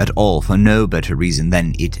matter at all for no better reason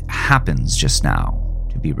than it happens just now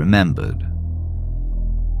to be remembered.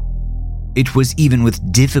 It was even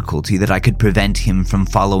with difficulty that I could prevent him from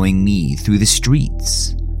following me through the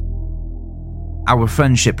streets. Our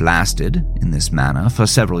friendship lasted, in this manner, for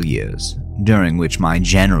several years, during which my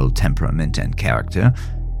general temperament and character,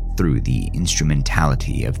 through the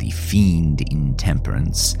instrumentality of the fiend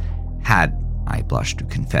intemperance, had, I blush to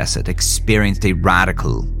confess it, experienced a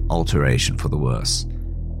radical alteration for the worse.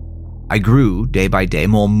 I grew, day by day,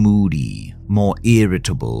 more moody, more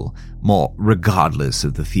irritable, more regardless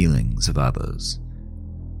of the feelings of others.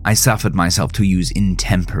 I suffered myself to use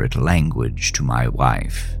intemperate language to my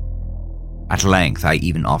wife. At length, I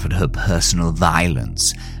even offered her personal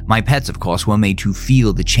violence. My pets, of course, were made to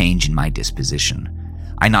feel the change in my disposition.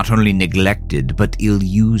 I not only neglected, but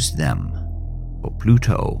ill-used them. For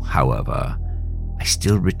Pluto, however, I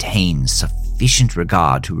still retained sufficient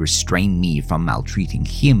regard to restrain me from maltreating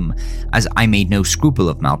him, as I made no scruple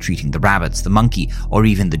of maltreating the rabbits, the monkey, or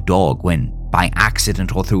even the dog when, by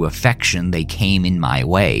accident or through affection, they came in my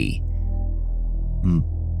way.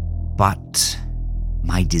 But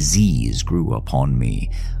my disease grew upon me,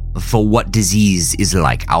 for what disease is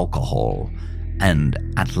like alcohol, and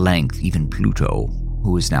at length even Pluto,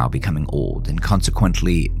 who is now becoming old and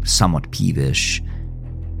consequently somewhat peevish,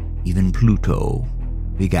 even Pluto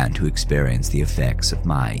began to experience the effects of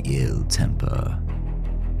my ill temper.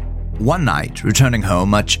 One night, returning home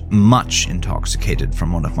much intoxicated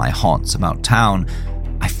from one of my haunts about town,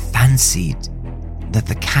 I fancied that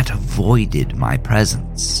the cat avoided my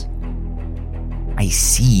presence. I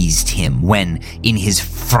seized him when, in his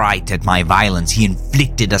fright at my violence, he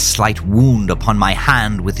inflicted a slight wound upon my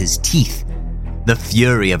hand with his teeth. The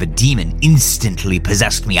fury of a demon instantly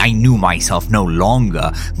possessed me. I knew myself no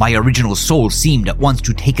longer. My original soul seemed at once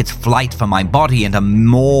to take its flight from my body, and a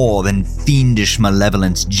more than fiendish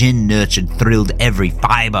malevolence, gin-nurtured, thrilled every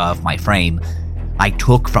fiber of my frame. I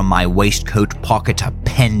took from my waistcoat pocket a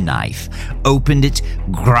penknife, opened it,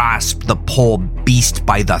 grasped the poor beast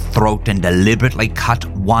by the throat, and deliberately cut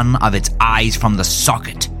one of its eyes from the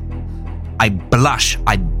socket. I blush,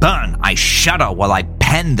 I burn, I shudder while I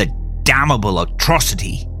pen the damnable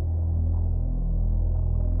atrocity.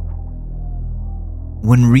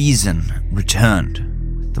 When reason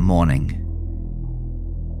returned with the morning,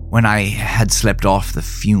 when I had slept off the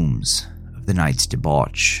fumes of the night's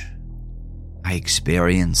debauch, I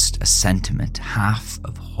experienced a sentiment half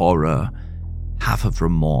of horror, half of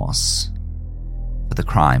remorse for the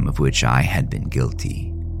crime of which I had been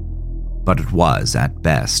guilty. But it was, at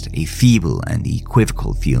best, a feeble and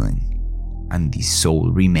equivocal feeling, and the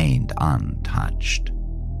soul remained untouched.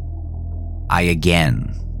 I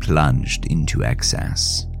again plunged into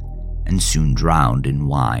excess, and soon drowned in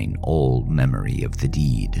wine all memory of the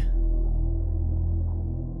deed.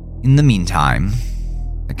 In the meantime,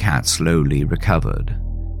 the cat slowly recovered.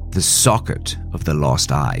 The socket of the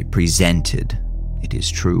lost eye presented, it is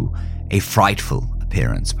true, a frightful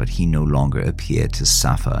appearance, but he no longer appeared to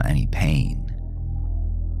suffer any pain.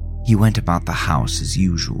 He went about the house as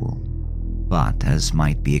usual, but, as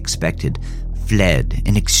might be expected, fled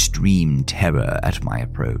in extreme terror at my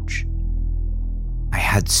approach. I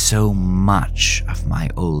had so much of my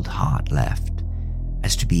old heart left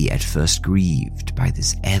as to be at first grieved by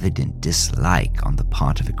this evident dislike on the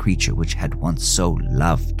part of a creature which had once so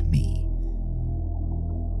loved me.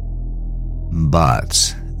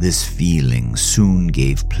 But this feeling soon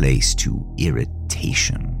gave place to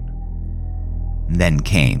irritation. Then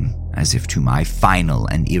came, as if to my final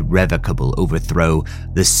and irrevocable overthrow,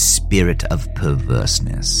 the spirit of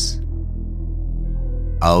perverseness.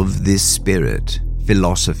 Of this spirit,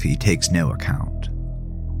 philosophy takes no account.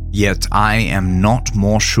 Yet I am not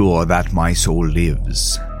more sure that my soul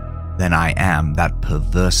lives than I am that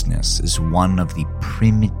perverseness is one of the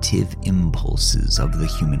primitive impulses of the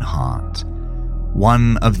human heart,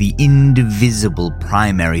 one of the indivisible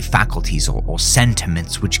primary faculties or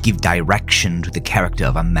sentiments which give direction to the character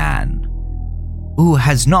of a man. Who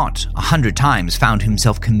has not 100 times found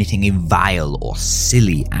himself committing a vile or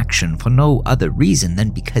silly action for no other reason than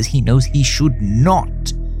because he knows he should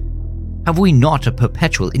not? Have we not a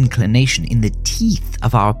perpetual inclination in the teeth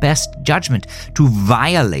of our best judgment to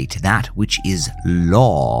violate that which is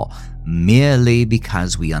law merely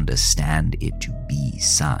because we understand it to be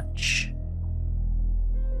such?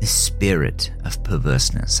 The spirit of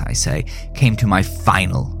perverseness, I say, came to my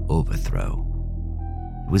final overthrow.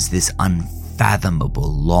 It was this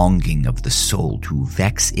unfathomable longing of the soul to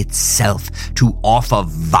vex itself, to offer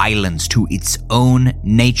violence to its own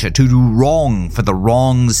nature, to do wrong for the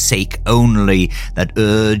wrong's sake only, that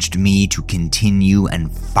urged me to continue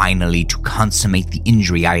and finally to consummate the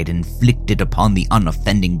injury I had inflicted upon the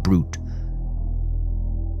unoffending brute.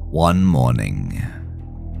 One morning,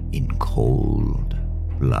 in cold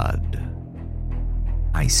blood,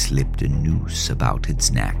 I slipped a noose about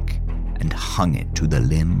its neck and hung it to the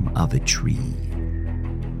limb of a tree.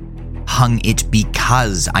 Hung it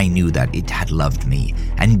because I knew that it had loved me,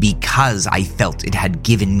 and because I felt it had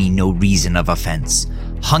given me no reason of offense.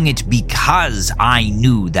 Hung it because I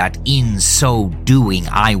knew that in so doing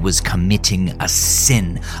I was committing a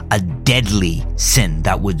sin, a deadly sin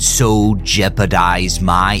that would so jeopardize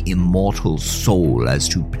my immortal soul as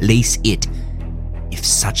to place it, if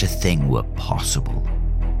such a thing were possible,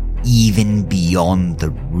 even beyond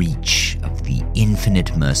the reach of the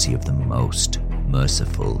infinite mercy of the most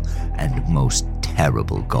merciful and most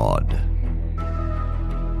terrible God.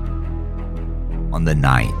 On the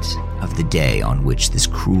night of the day on which this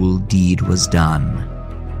cruel deed was done,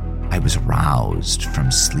 I was roused from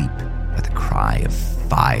sleep by the cry of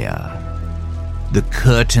fire. The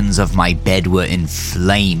curtains of my bed were in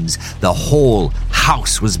flames. The whole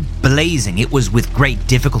house was blazing. It was with great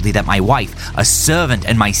difficulty that my wife, a servant,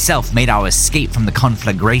 and myself made our escape from the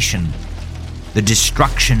conflagration. The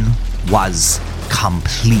destruction was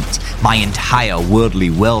complete. My entire worldly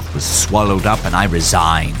wealth was swallowed up, and I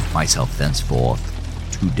resigned myself thenceforth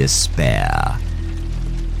to despair.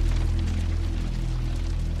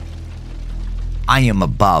 I am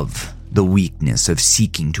above the weakness of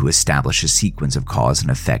seeking to establish a sequence of cause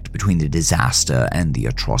and effect between the disaster and the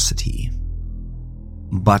atrocity.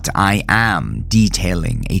 But I am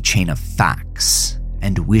detailing a chain of facts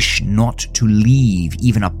and wish not to leave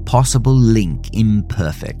even a possible link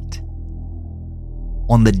imperfect.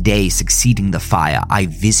 On the day succeeding the fire, I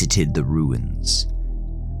visited the ruins.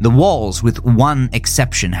 The walls, with one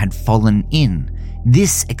exception, had fallen in.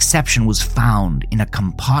 This exception was found in a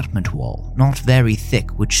compartment wall, not very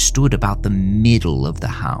thick, which stood about the middle of the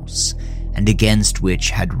house, and against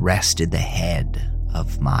which had rested the head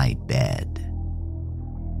of my bed.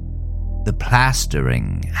 The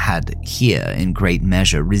plastering had here, in great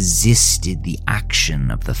measure, resisted the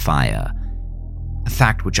action of the fire, a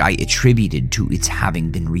fact which I attributed to its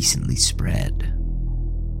having been recently spread.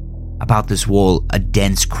 About this wall, a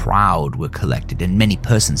dense crowd were collected, and many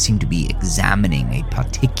persons seemed to be examining a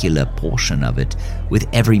particular portion of it with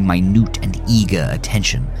every minute and eager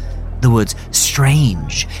attention. The words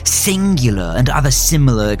strange, singular, and other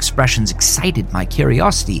similar expressions excited my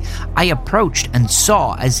curiosity. I approached and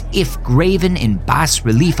saw, as if graven in bas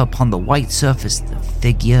relief upon the white surface, the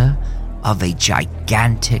figure of a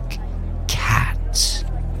gigantic cat.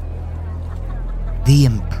 The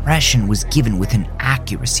impression was given with an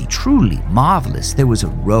accuracy truly marvelous. There was a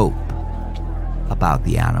rope about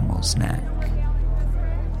the animal's neck.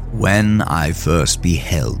 When I first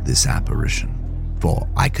beheld this apparition, for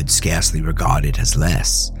I could scarcely regard it as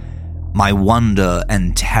less, my wonder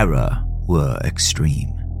and terror were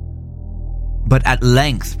extreme. But at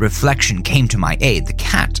length reflection came to my aid. The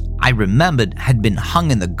cat, I remembered, had been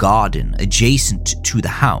hung in the garden adjacent to the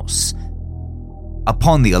house.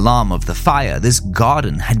 Upon the alarm of the fire, this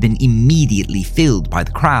garden had been immediately filled by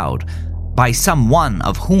the crowd, by some one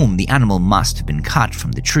of whom the animal must have been cut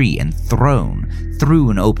from the tree and thrown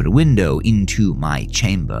through an open window into my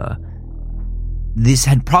chamber. This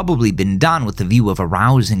had probably been done with the view of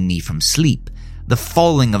arousing me from sleep. The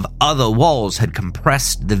falling of other walls had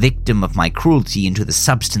compressed the victim of my cruelty into the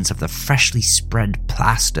substance of the freshly spread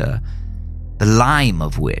plaster, the lime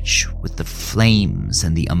of which, with the flames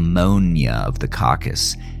and the ammonia of the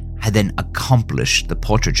carcass, had then accomplished the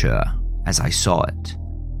portraiture as I saw it.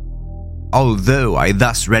 Although I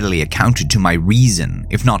thus readily accounted to my reason,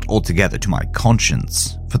 if not altogether to my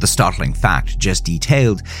conscience, for the startling fact just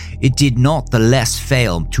detailed, it did not the less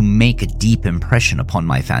fail to make a deep impression upon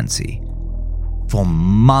my fancy. For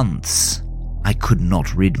months, I could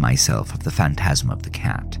not rid myself of the phantasm of the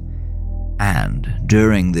cat. And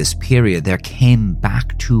during this period, there came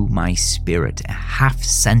back to my spirit a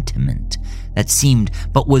half-sentiment that seemed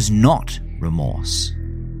but was not remorse.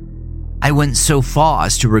 I went so far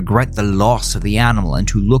as to regret the loss of the animal and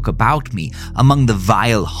to look about me among the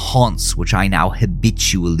vile haunts which I now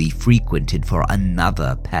habitually frequented for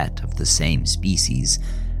another pet of the same species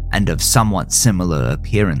and of somewhat similar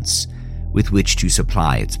appearance with which to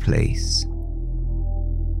supply its place.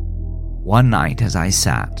 One night as I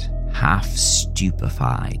sat, half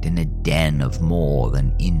stupefied in a den of more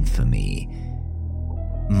than infamy,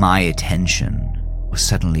 my attention was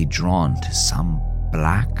suddenly drawn to some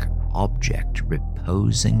black object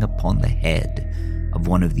reposing upon the head of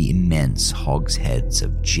one of the immense hogsheads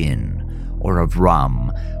of gin or of rum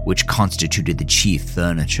which constituted the chief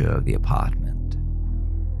furniture of the apartment.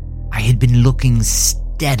 I had been looking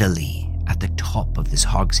steadily at the top of this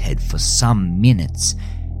hogshead for some minutes,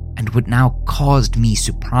 and what now caused me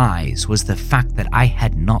surprise was the fact that I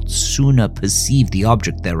had not sooner perceived the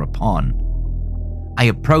object thereupon. I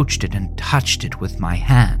approached it and touched it with my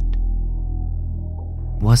hand.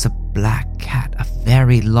 It was a black cat, a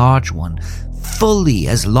very large one, fully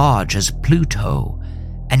as large as Pluto,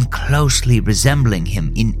 and closely resembling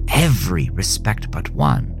him in every respect but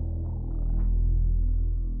one.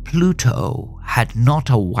 Pluto had not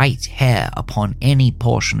a white hair upon any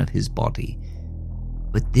portion of his body,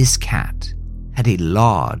 but this cat had a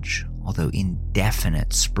large, although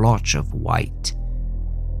indefinite, splotch of white,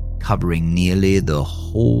 covering nearly the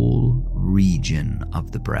whole region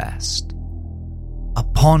of the breast.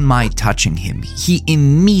 Upon my touching him, he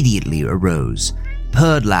immediately arose,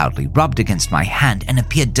 purred loudly, rubbed against my hand, and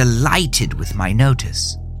appeared delighted with my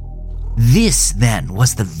notice. This, then,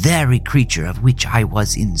 was the very creature of which I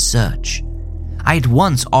was in search. I at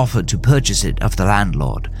once offered to purchase it of the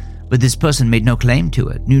landlord, but this person made no claim to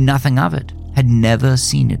it, knew nothing of it, had never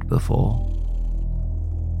seen it before.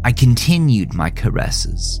 I continued my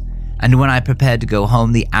caresses, and when I prepared to go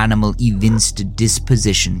home, the animal evinced a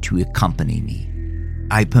disposition to accompany me.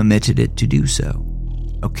 I permitted it to do so,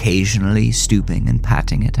 occasionally stooping and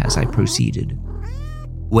patting it as I proceeded.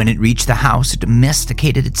 When it reached the house, it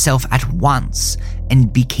domesticated itself at once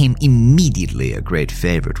and became immediately a great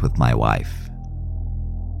favorite with my wife.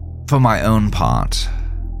 For my own part,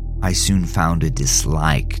 I soon found a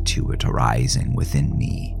dislike to it arising within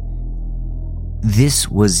me. This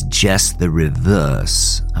was just the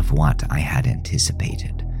reverse of what I had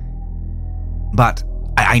anticipated. But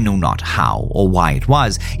I know not how or why it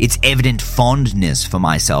was. Its evident fondness for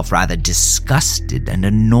myself rather disgusted and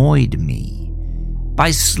annoyed me.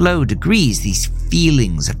 By slow degrees, these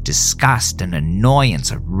feelings of disgust and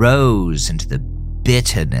annoyance arose into the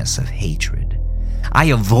bitterness of hatred. I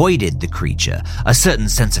avoided the creature, a certain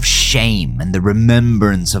sense of shame and the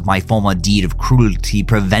remembrance of my former deed of cruelty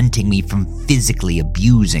preventing me from physically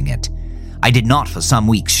abusing it. I did not for some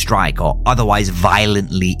weeks strike or otherwise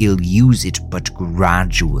violently ill-use it, but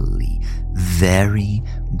gradually, very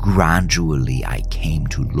gradually, I came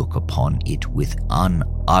to look upon it with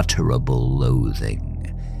unutterable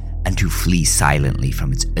loathing, and to flee silently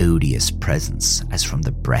from its odious presence as from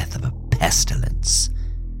the breath of a pestilence.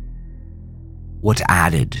 What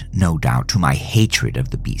added, no doubt, to my hatred of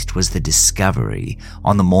the beast was the discovery,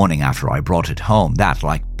 on the morning after I brought it home, that,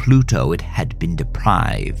 like Pluto, it had been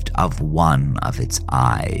deprived of one of its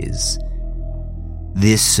eyes.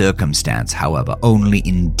 This circumstance, however, only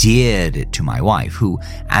endeared it to my wife, who,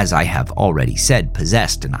 as I have already said,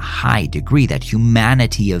 possessed in a high degree that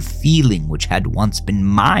humanity of feeling which had once been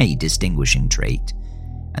my distinguishing trait,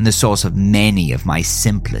 and the source of many of my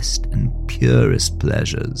simplest and purest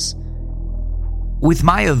pleasures. With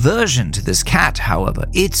my aversion to this cat, however,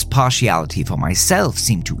 its partiality for myself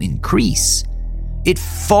seemed to increase. It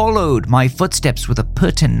followed my footsteps with a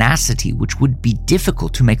pertinacity which would be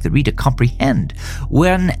difficult to make the reader comprehend.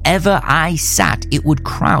 Whenever I sat, it would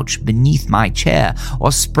crouch beneath my chair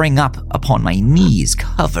or spring up upon my knees,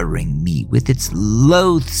 covering me with its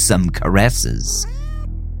loathsome caresses.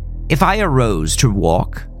 If I arose to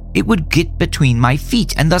walk, it would get between my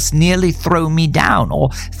feet and thus nearly throw me down,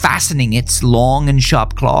 or fastening its long and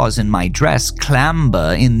sharp claws in my dress,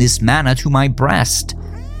 clamber in this manner to my breast.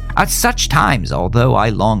 At such times, although I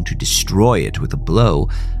longed to destroy it with a blow,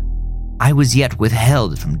 I was yet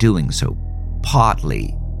withheld from doing so,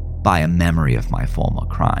 partly by a memory of my former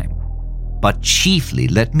crime, but chiefly,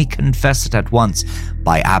 let me confess it at once,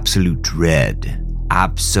 by absolute dread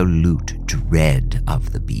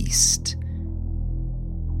of the beast.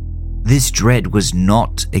 This dread was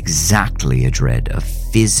not exactly a dread of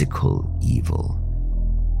physical evil,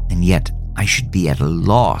 and yet I should be at a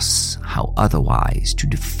loss how otherwise to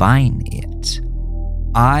define it.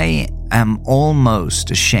 I am almost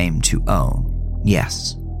ashamed to own,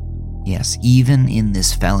 yes, even in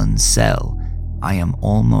this felon's cell, I am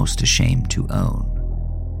almost ashamed to own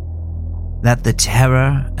that the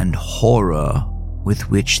terror and horror with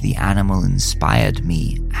which the animal inspired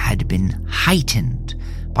me had been heightened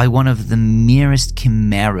by one of the merest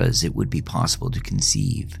chimeras it would be possible to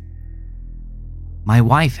conceive. My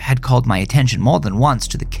wife had called my attention more than once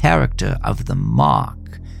to the character of the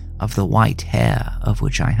mark of the white hair of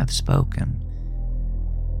which I have spoken,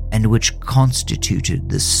 and which constituted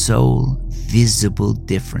the sole visible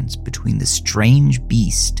difference between the strange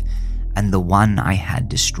beast and the one I had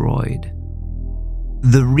destroyed.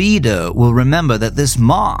 The reader will remember that this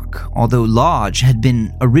mark, although large, had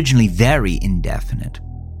been originally very indefinite,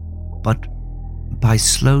 but by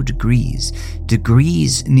slow degrees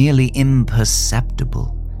nearly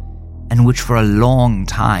imperceptible, and which for a long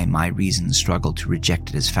time my reason struggled to reject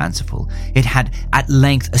it as fanciful, it had at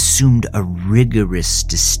length assumed a rigorous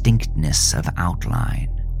distinctness of outline.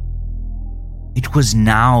 It was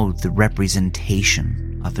now the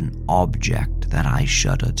representation of an object that I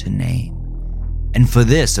shudder to name. And for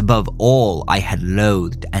this, above all, I had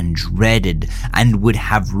loathed and dreaded, and would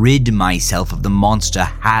have rid myself of the monster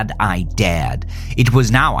had I dared. It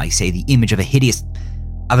was now, I say, the image of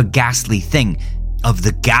a ghastly thing, of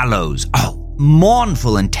the gallows. Oh,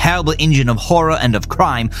 mournful and terrible engine of horror and of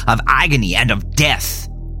crime, of agony and of death.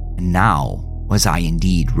 And now was I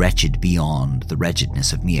indeed wretched beyond the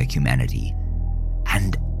wretchedness of mere humanity,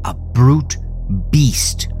 and a brute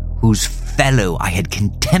beast whose fellow I had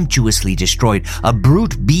contemptuously destroyed, a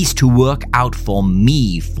brute beast to work out for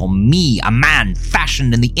me, a man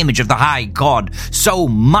fashioned in the image of the high God, so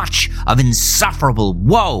much of insufferable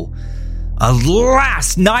woe.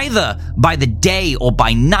 Alas, neither by the day or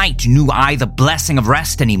by night knew I the blessing of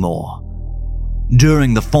rest anymore.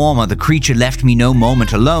 During the former, the creature left me no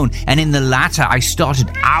moment alone, and in the latter I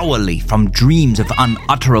started hourly from dreams of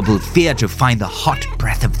unutterable fear to find the hot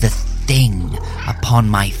breath of the thing upon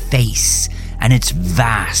my face, and its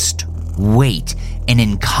vast weight an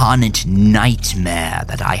incarnate nightmare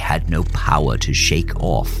that I had no power to shake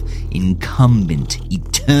off, incumbent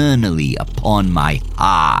eternally upon my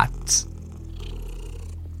heart.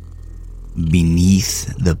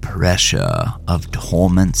 Beneath the pressure of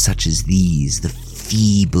torments such as these, the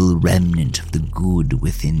feeble remnant of the good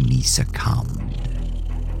within me succumbed.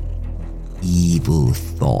 Evil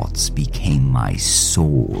thoughts became my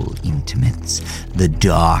sole intimates, the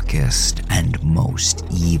darkest and most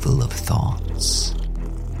evil of thoughts.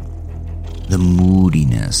 The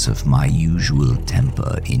moodiness of my usual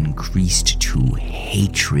temper increased to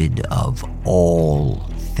hatred of all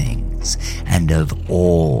things and of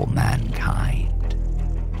all mankind,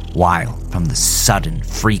 while from the sudden,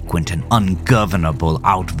 frequent, and ungovernable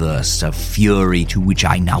outbursts of fury to which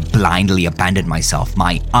I now blindly abandoned myself,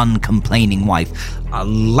 my uncomplaining wife,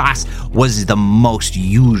 alas, was the most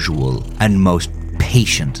usual and most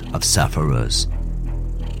patient of sufferers.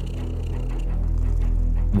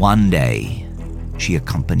 One day, she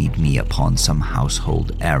accompanied me upon some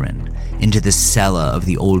household errand into the cellar of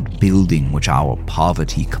the old building which our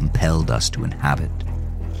poverty compelled us to inhabit.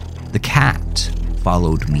 The cat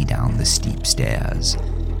followed me down the steep stairs,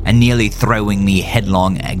 and nearly throwing me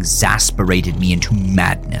headlong, exasperated me into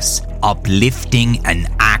madness, uplifting an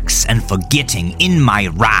axe and forgetting in my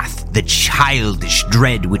wrath the childish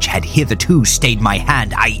dread which had hitherto stayed my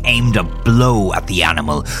hand. I aimed a blow at the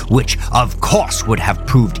animal, which of course would have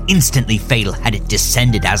proved instantly fatal had it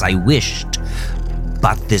descended as I wished.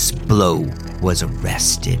 But this blow was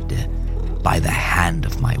arrested by the hand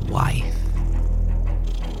of my wife.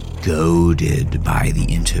 Goaded by the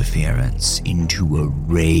interference into a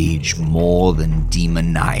rage more than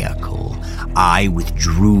demoniacal, I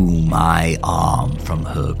withdrew my arm from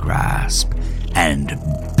her grasp and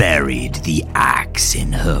buried the axe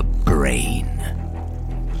in her brain.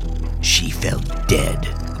 She fell dead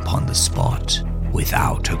upon the spot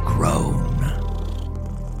without a groan.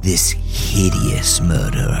 This hideous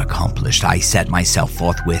murder accomplished, I set myself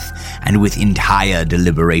forthwith, and with entire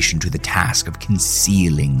deliberation, to the task of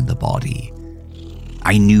concealing the body.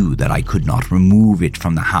 I knew that I could not remove it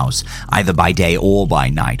from the house, either by day or by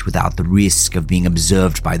night, without the risk of being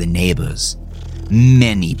observed by the neighbors.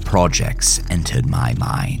 Many projects entered my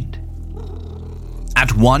mind.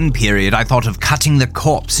 At one period, I thought of cutting the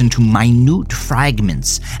corpse into minute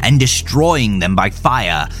fragments and destroying them by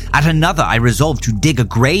fire. At another, I resolved to dig a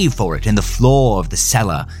grave for it in the floor of the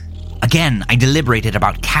cellar. Again, I deliberated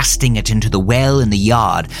about casting it into the well in the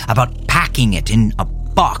yard, about packing it in a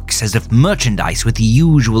box as if merchandise with the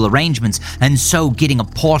usual arrangements, and so getting a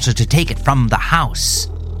porter to take it from the house.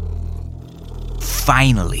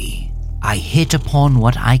 Finally, I hit upon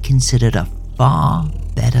what I considered a far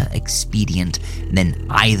better expedient than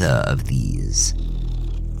either of these.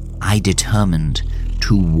 I determined to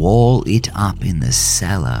to wall it up in the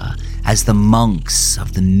cellar, as the monks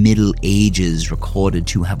of the Middle Ages recorded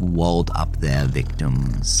to have walled up their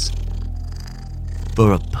victims.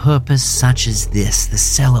 For a purpose such as this, the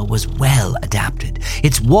cellar was well adapted.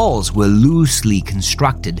 Its walls were loosely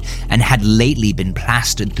constructed and had lately been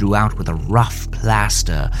plastered throughout with a rough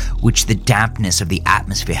plaster, which the dampness of the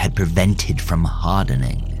atmosphere had prevented from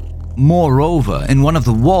hardening. Moreover, in one of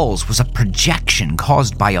the walls was a projection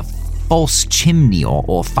caused by a false chimney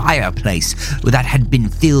or fireplace that had been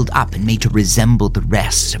filled up and made to resemble the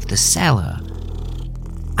rest of the cellar.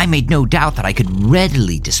 I made no doubt that I could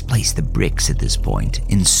readily displace the bricks at this point,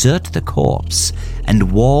 insert the corpse,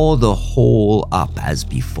 and wall the whole up as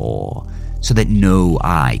before, so that no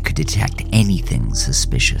eye could detect anything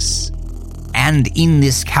suspicious. And in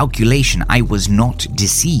this calculation I was not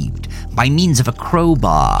deceived. By means of a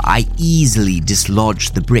crowbar, I easily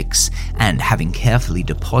dislodged the bricks, and having carefully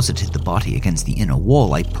deposited the body against the inner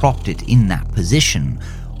wall, I propped it in that position,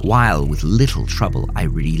 while with little trouble I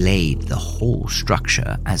relaid the whole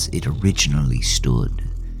structure as it originally stood.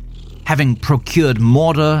 Having procured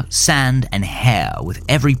mortar, sand, and hair with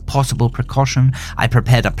every possible precaution, I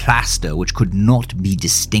prepared a plaster which could not be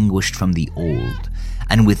distinguished from the old,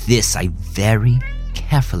 and with this I very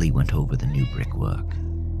carefully went over the new brickwork.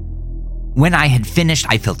 When I had finished,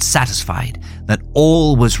 I felt satisfied that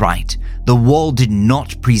all was right. The wall did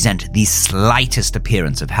not present the slightest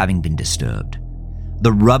appearance of having been disturbed.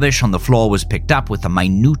 The rubbish on the floor was picked up with the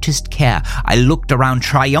minutest care. I looked around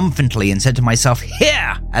triumphantly and said to myself,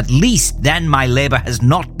 "Here! At least then my labor has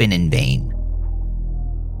not been in vain."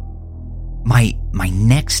 My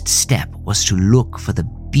next step was to look for the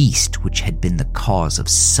beast which had been the cause of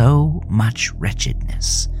so much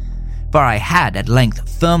wretchedness, for I had at length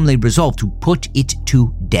firmly resolved to put it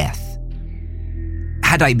to death.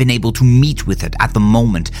 Had I been able to meet with it at the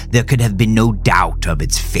moment, there could have been no doubt of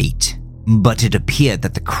its fate. But it appeared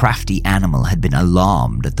that the crafty animal had been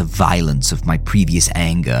alarmed at the violence of my previous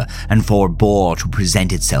anger and forbore to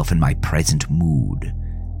present itself in my present mood.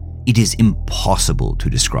 It is impossible to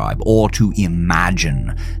describe or to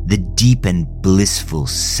imagine the deep and blissful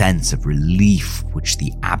sense of relief which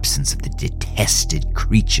the absence of the detested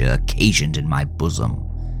creature occasioned in my bosom.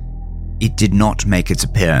 It did not make its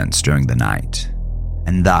appearance during the night,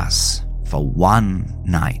 and thus, for one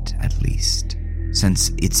night at least,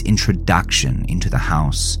 since its introduction into the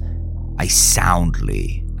house, I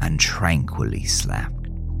soundly and tranquilly slept.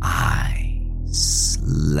 I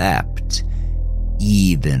slept,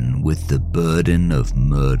 even with the burden of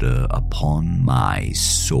murder upon my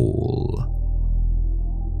soul.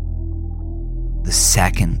 The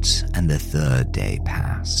second and the third day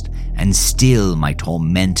passed, and still my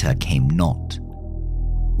tormentor came not.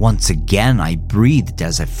 Once again I breathed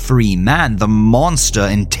as a free man. The monster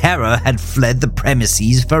in terror had fled the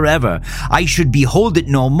premises forever. I should behold it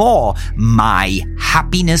no more. My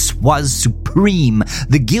happiness was supreme.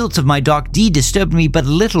 The guilt of my dark deed disturbed me but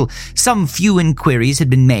little. Some few inquiries had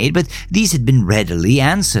been made, but these had been readily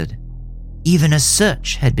answered. Even a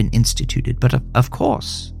search had been instituted, but of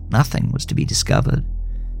course nothing was to be discovered.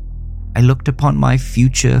 I looked upon my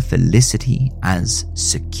future felicity as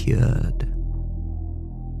secured.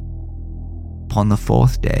 Upon the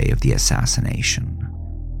fourth day of the assassination,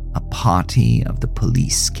 a party of the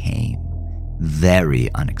police came very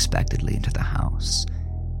unexpectedly into the house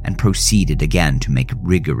and proceeded again to make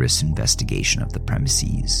rigorous investigation of the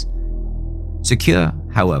premises. Secure,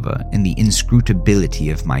 however, in the inscrutability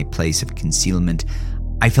of my place of concealment,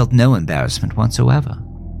 I felt no embarrassment whatsoever.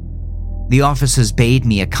 The officers bade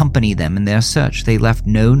me accompany them in their search. They left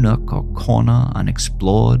no nook or corner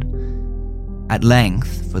unexplored. At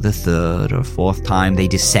length, for the third or fourth time, they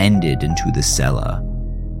descended into the cellar.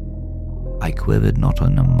 I quivered not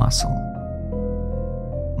in a muscle.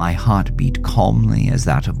 My heart beat calmly as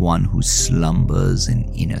that of one who slumbers in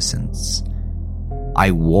innocence.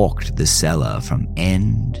 I walked the cellar from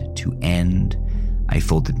end to end. I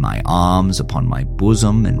folded my arms upon my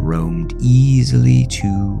bosom and roamed easily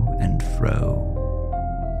to and fro.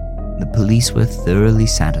 The police were thoroughly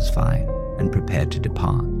satisfied and prepared to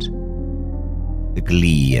depart. The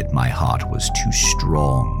glee at my heart was too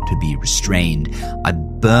strong to be restrained. I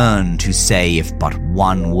burned to say if but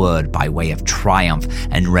one word by way of triumph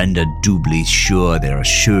and render doubly sure their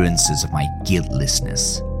assurances of my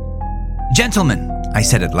guiltlessness. "Gentlemen," I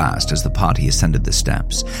said at last as the party ascended the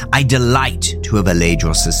steps, "I delight to have allayed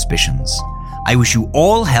your suspicions. I wish you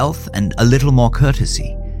all health and a little more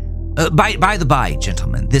courtesy. By the by,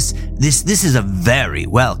 gentlemen, this is a very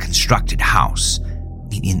well-constructed house."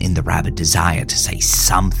 In the rabid desire to say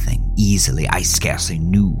something easily, I scarcely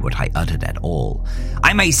knew what I uttered at all.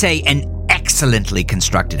 "I may say an excellent excellently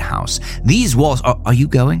constructed house. These walls are you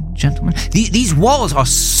going, gentlemen? These walls are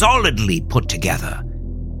solidly put together.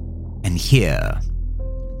 And here,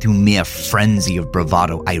 through mere frenzy of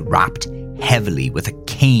bravado, I rapped heavily with a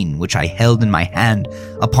cane which I held in my hand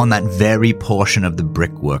upon that very portion of the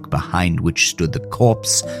brickwork behind which stood the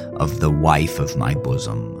corpse of the wife of my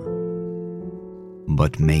bosom.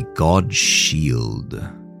 But may God shield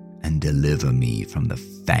and deliver me from the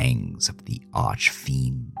fangs of the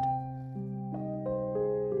arch-fiend.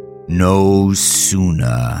 No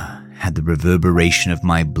sooner had the reverberation of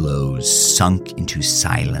my blows sunk into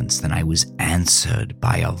silence than I was answered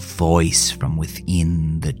by a voice from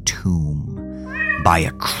within the tomb, by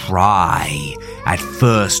a cry, at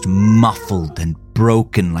first muffled and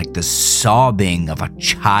broken like the sobbing of a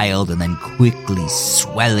child, and then quickly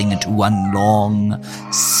swelling into one long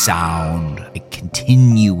sound, a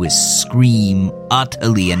continuous scream,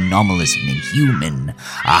 utterly anomalous and inhuman,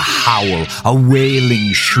 a howl, a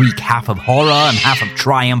wailing shriek, half of horror and half of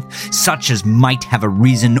triumph, such as might have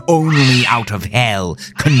arisen only out of hell,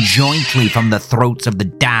 conjointly from the throats of the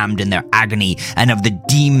damned in their agony, and of the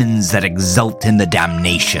demons that exult in the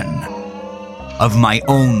damnation. Of my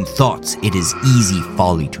own thoughts it is easy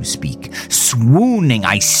folly to speak. Swooning,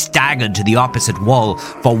 I staggered to the opposite wall.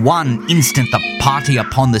 For one instant the party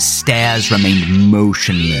upon the stairs remained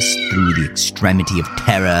motionless through the extremity of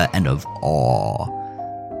terror and of awe.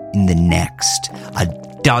 In the next, a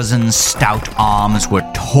dozen stout arms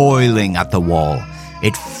were toiling at the wall.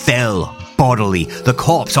 It fell bodily. The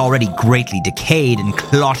corpse, already greatly decayed and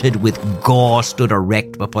clotted with gore, stood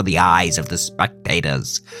erect before the eyes of the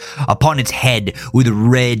spectators. Upon its head, with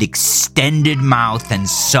red extended mouth and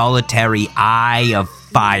solitary eye of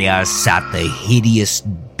fire, sat the hideous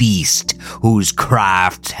beast whose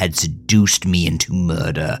craft had seduced me into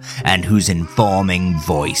murder, and whose informing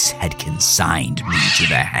voice had consigned me to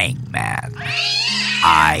the hangman.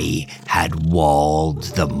 I had walled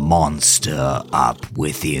the monster up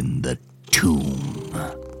within the tomb.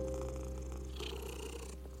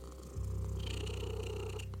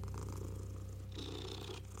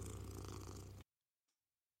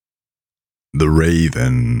 The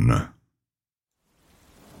Raven.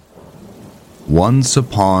 Once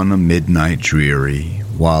upon a midnight dreary,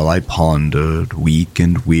 while I pondered, weak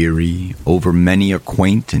and weary, over many a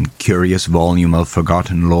quaint and curious volume of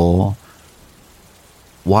forgotten lore,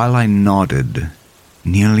 while I nodded,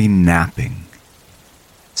 nearly napping,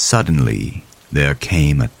 suddenly there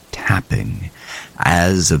came a tapping,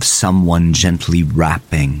 as of someone gently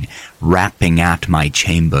rapping at my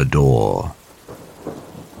chamber door.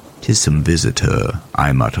 "'Tis some visitor,"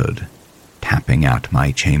 I muttered, tapping at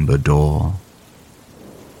my chamber door.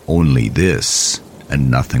 Only this, and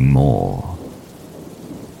nothing more.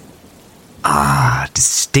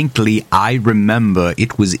 Distinctly I remember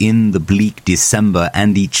it was in the bleak December,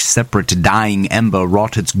 and each separate dying ember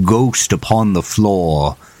wrought its ghost upon the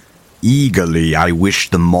floor. Eagerly I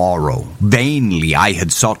wished the morrow. Vainly I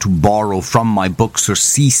had sought to borrow from my book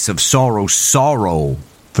surcease of sorrow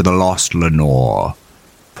for the lost Lenore,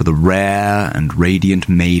 for the rare and radiant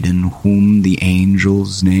maiden whom the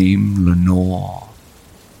angels name Lenore.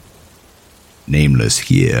 Nameless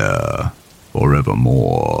here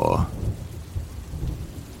forevermore.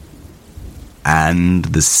 And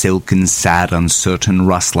the silken, sad, uncertain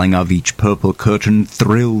rustling of each purple curtain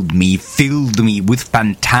thrilled me, filled me with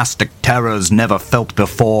fantastic terrors never felt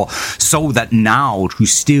before, so that now, to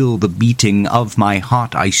still the beating of my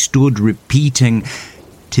heart, I stood repeating,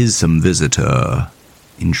 "'Tis some visitor,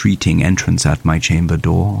 entreating entrance at my chamber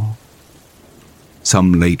door.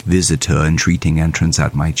 Some late visitor, entreating entrance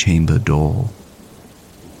at my chamber door.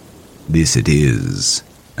 This it is,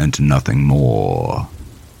 and nothing more."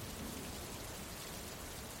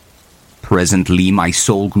 Presently my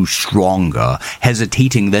soul grew stronger,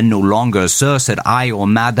 hesitating then no longer. "Sir," said I, "or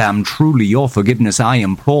Madam, truly your forgiveness I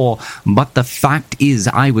implore. But the fact is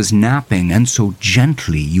I was napping, and so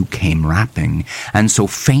gently you came rapping, and so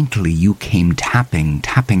faintly you came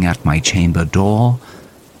tapping at my chamber door,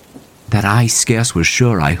 that I scarce was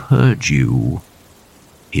sure I heard you."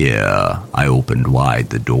 Here I opened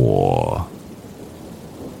wide the door.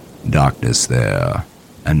 Darkness there,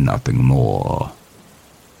 and nothing more.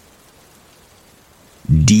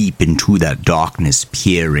 Deep into that darkness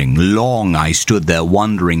peering, long I stood there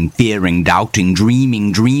wondering, fearing, doubting,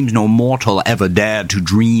 dreaming dreams no mortal ever dared to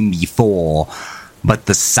dream before. But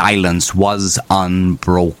the silence was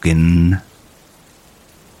unbroken,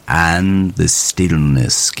 and the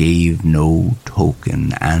stillness gave no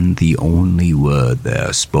token, and the only word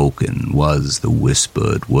there spoken was the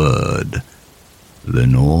whispered word,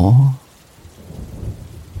 "Lenore?"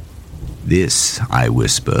 "This," I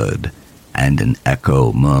whispered, and an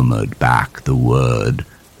echo murmured back the word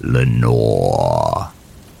Lenore.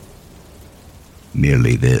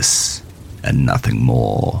 Merely this, and nothing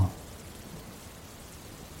more.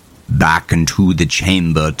 Back into the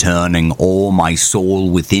chamber turning, all my soul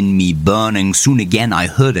within me burning, soon again I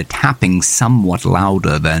heard a tapping somewhat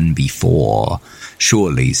louder than before.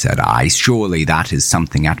 Surely, said I, surely that is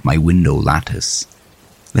something at my window lattice.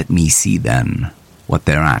 Let me see then what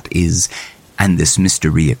thereat is, and this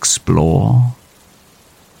mystery explore.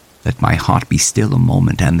 Let my heart be still a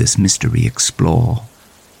moment, and this mystery explore.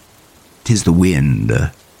 'Tis the wind,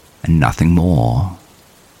 and nothing more.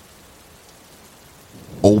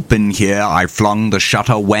 Open here I flung the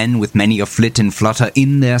shutter, when, with many a flit and flutter,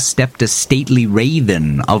 in there stepped a stately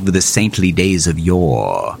raven of the saintly days of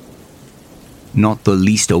yore. Not the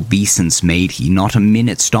least obeisance made he, not a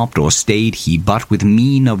minute stopped or stayed he, but with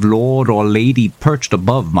mien of lord or lady perched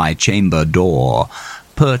above my chamber door,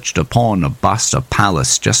 perched upon a bust of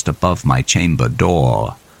Pallas just above my chamber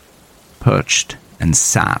door, perched and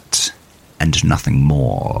sat, and nothing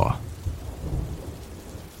more.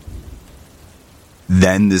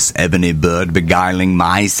 Then this ebony bird beguiling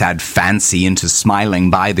my sad fancy into smiling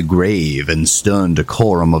by the grave and stern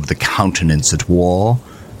decorum of the countenance it wore.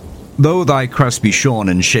 Though thy crest be shorn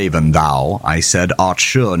and shaven, thou, I said, art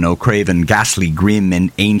sure no craven, ghastly, grim,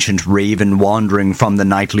 and ancient raven wandering from the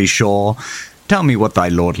nightly shore. Tell me what thy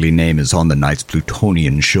lordly name is on the night's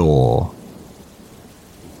Plutonian shore.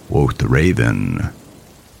 Quoth the raven,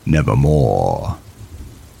 Nevermore.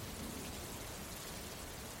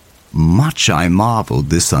 Much I marvelled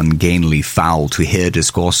this ungainly fowl to hear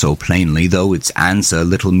discourse so plainly, though its answer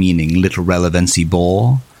little meaning, little relevancy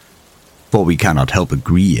bore. For we cannot help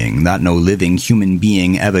agreeing that no living human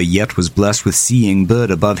being ever yet was blessed with seeing bird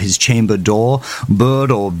above his chamber door, bird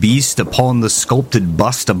or beast upon the sculpted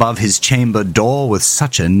bust above his chamber door, with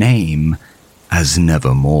such a name as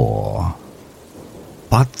Nevermore.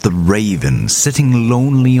 But the raven, sitting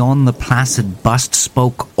lonely on the placid bust,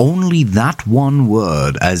 spoke only that one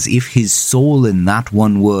word, as if his soul in that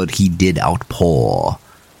one word he did outpour.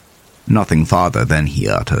 Nothing farther than he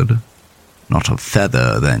uttered, not a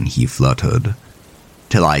feather than he fluttered,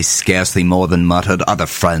 till I scarcely more than muttered, Other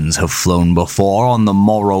friends have flown before, on the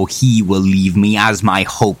morrow he will leave me, as my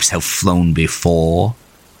hopes have flown before.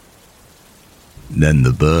 Then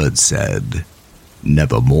the bird said,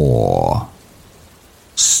 Nevermore.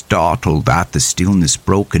 Startled at the stillness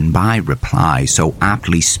broken by reply so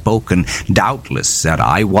aptly spoken, Doubtless, said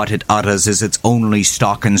I, what it utters is its only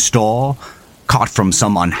stock and store, caught from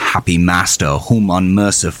some unhappy master, whom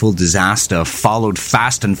unmerciful disaster followed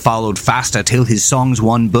fast and followed faster, till his songs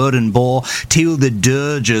one burden bore, till the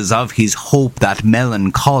dirges of his hope that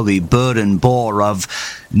melancholy burden bore of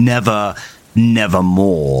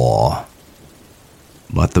nevermore.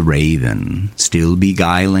 But the raven, still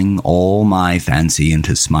beguiling all my fancy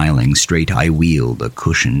into smiling, straight I wheeled a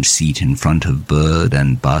cushioned seat in front of bird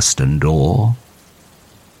and bust and door.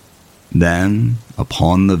 Then,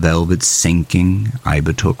 upon the velvet sinking, I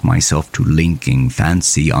betook myself to linking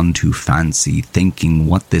fancy unto fancy, thinking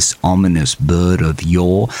what this ominous bird of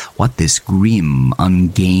yore, what this grim,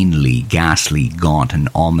 ungainly, ghastly, gaunt, and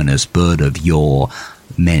ominous bird of yore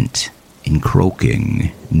meant in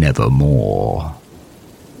croaking Nevermore.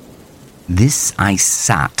 This I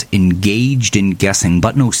sat, engaged in guessing,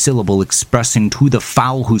 but no syllable expressing to the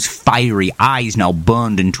fowl whose fiery eyes now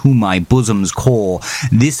burned into my bosom's core.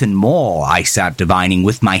 This and more I sat divining,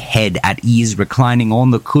 with my head at ease reclining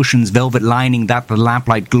on the cushion's velvet lining that the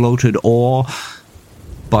lamplight gloated o'er,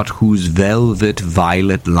 but whose velvet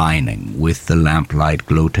violet lining with the lamplight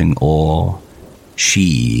gloating o'er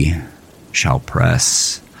she shall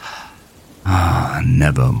press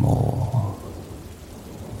nevermore.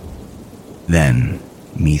 Then,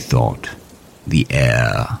 methought, the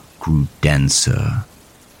air grew denser,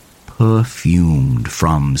 perfumed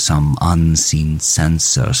from some unseen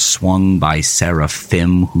censer, swung by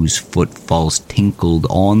seraphim whose footfalls tinkled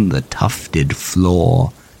on the tufted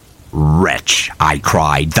floor. Wretch, I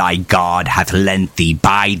cried, thy God hath lent thee,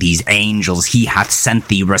 by these angels he hath sent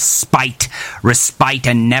thee respite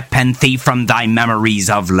and nepenthe from thy memories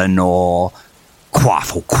of Lenore.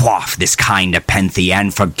 Quaff, oh quaff this kind nepenthe,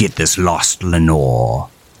 and forget this lost Lenore.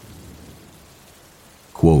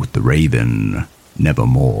 Quoth the raven,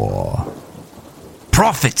 Nevermore.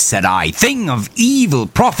 Prophet, said I, thing of evil,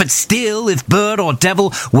 prophet still, if bird or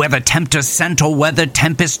devil, whether tempter sent or whether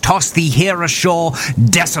tempest tossed thee here ashore,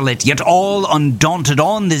 desolate yet all undaunted,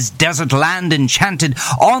 on this desert land enchanted,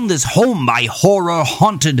 on this home by horror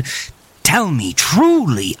haunted. Tell me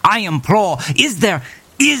truly, I implore, is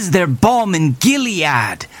there balm in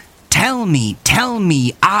Gilead? Tell me,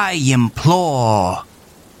 I implore.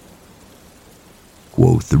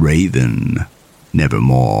 Quoth the raven,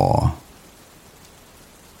 nevermore.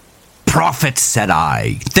 Prophet, said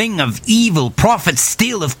I, thing of evil, prophet,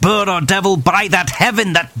 still, if bird or devil, by that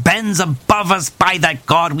heaven that bends above us, by that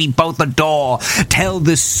God we both adore, tell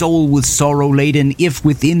this soul with sorrow laden, if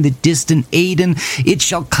within the distant Aidenn it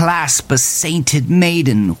shall clasp a sainted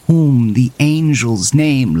maiden, whom the angels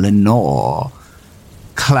name Lenore.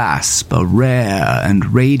 Clasp a rare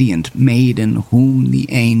and radiant maiden, whom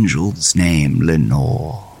the angels name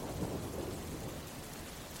Lenore.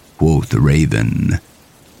 Quoth the raven,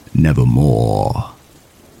 nevermore.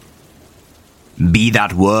 Be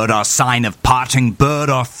that word or sign of parting, bird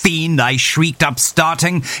or fiend, I shrieked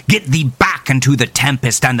upstarting, get thee back into the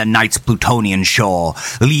tempest and the night's Plutonian shore.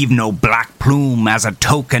 Leave no black plume as a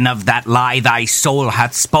token of that lie thy soul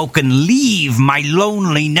hath spoken. Leave my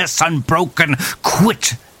loneliness unbroken.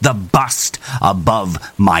 Quit the bust above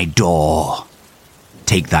my door.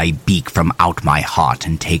 Take thy beak from out my heart,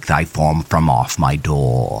 and take thy form from off my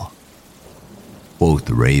door. Quoth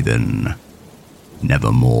the raven,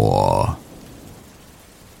 nevermore.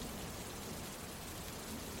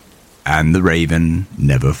 And the raven,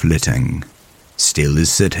 never flitting, still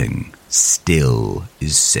is sitting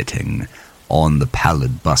on the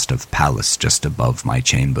pallid bust of Pallas just above my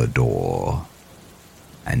chamber door.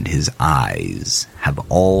 And his eyes have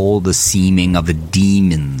all the seeming of a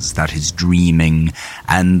demon's that is dreaming,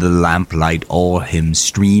 and the lamplight o'er him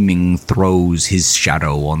streaming throws his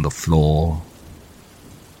shadow on the floor.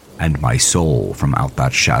 And my soul from out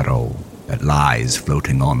that shadow that lies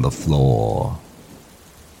floating on the floor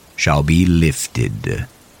shall be lifted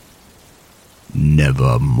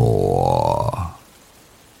nevermore.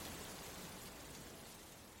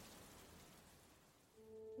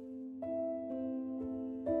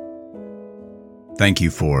 Thank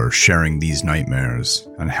you for sharing these nightmares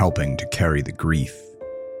and helping to carry the grief.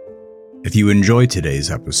 If you enjoyed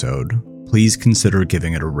today's episode, please consider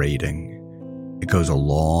giving it a rating. It goes a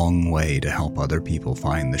long way to help other people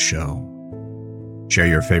find the show. Share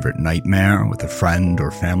your favorite nightmare with a friend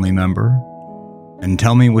or family member, and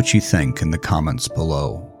tell me what you think in the comments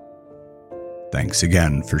below. Thanks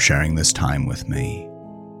again for sharing this time with me.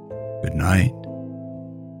 Good night.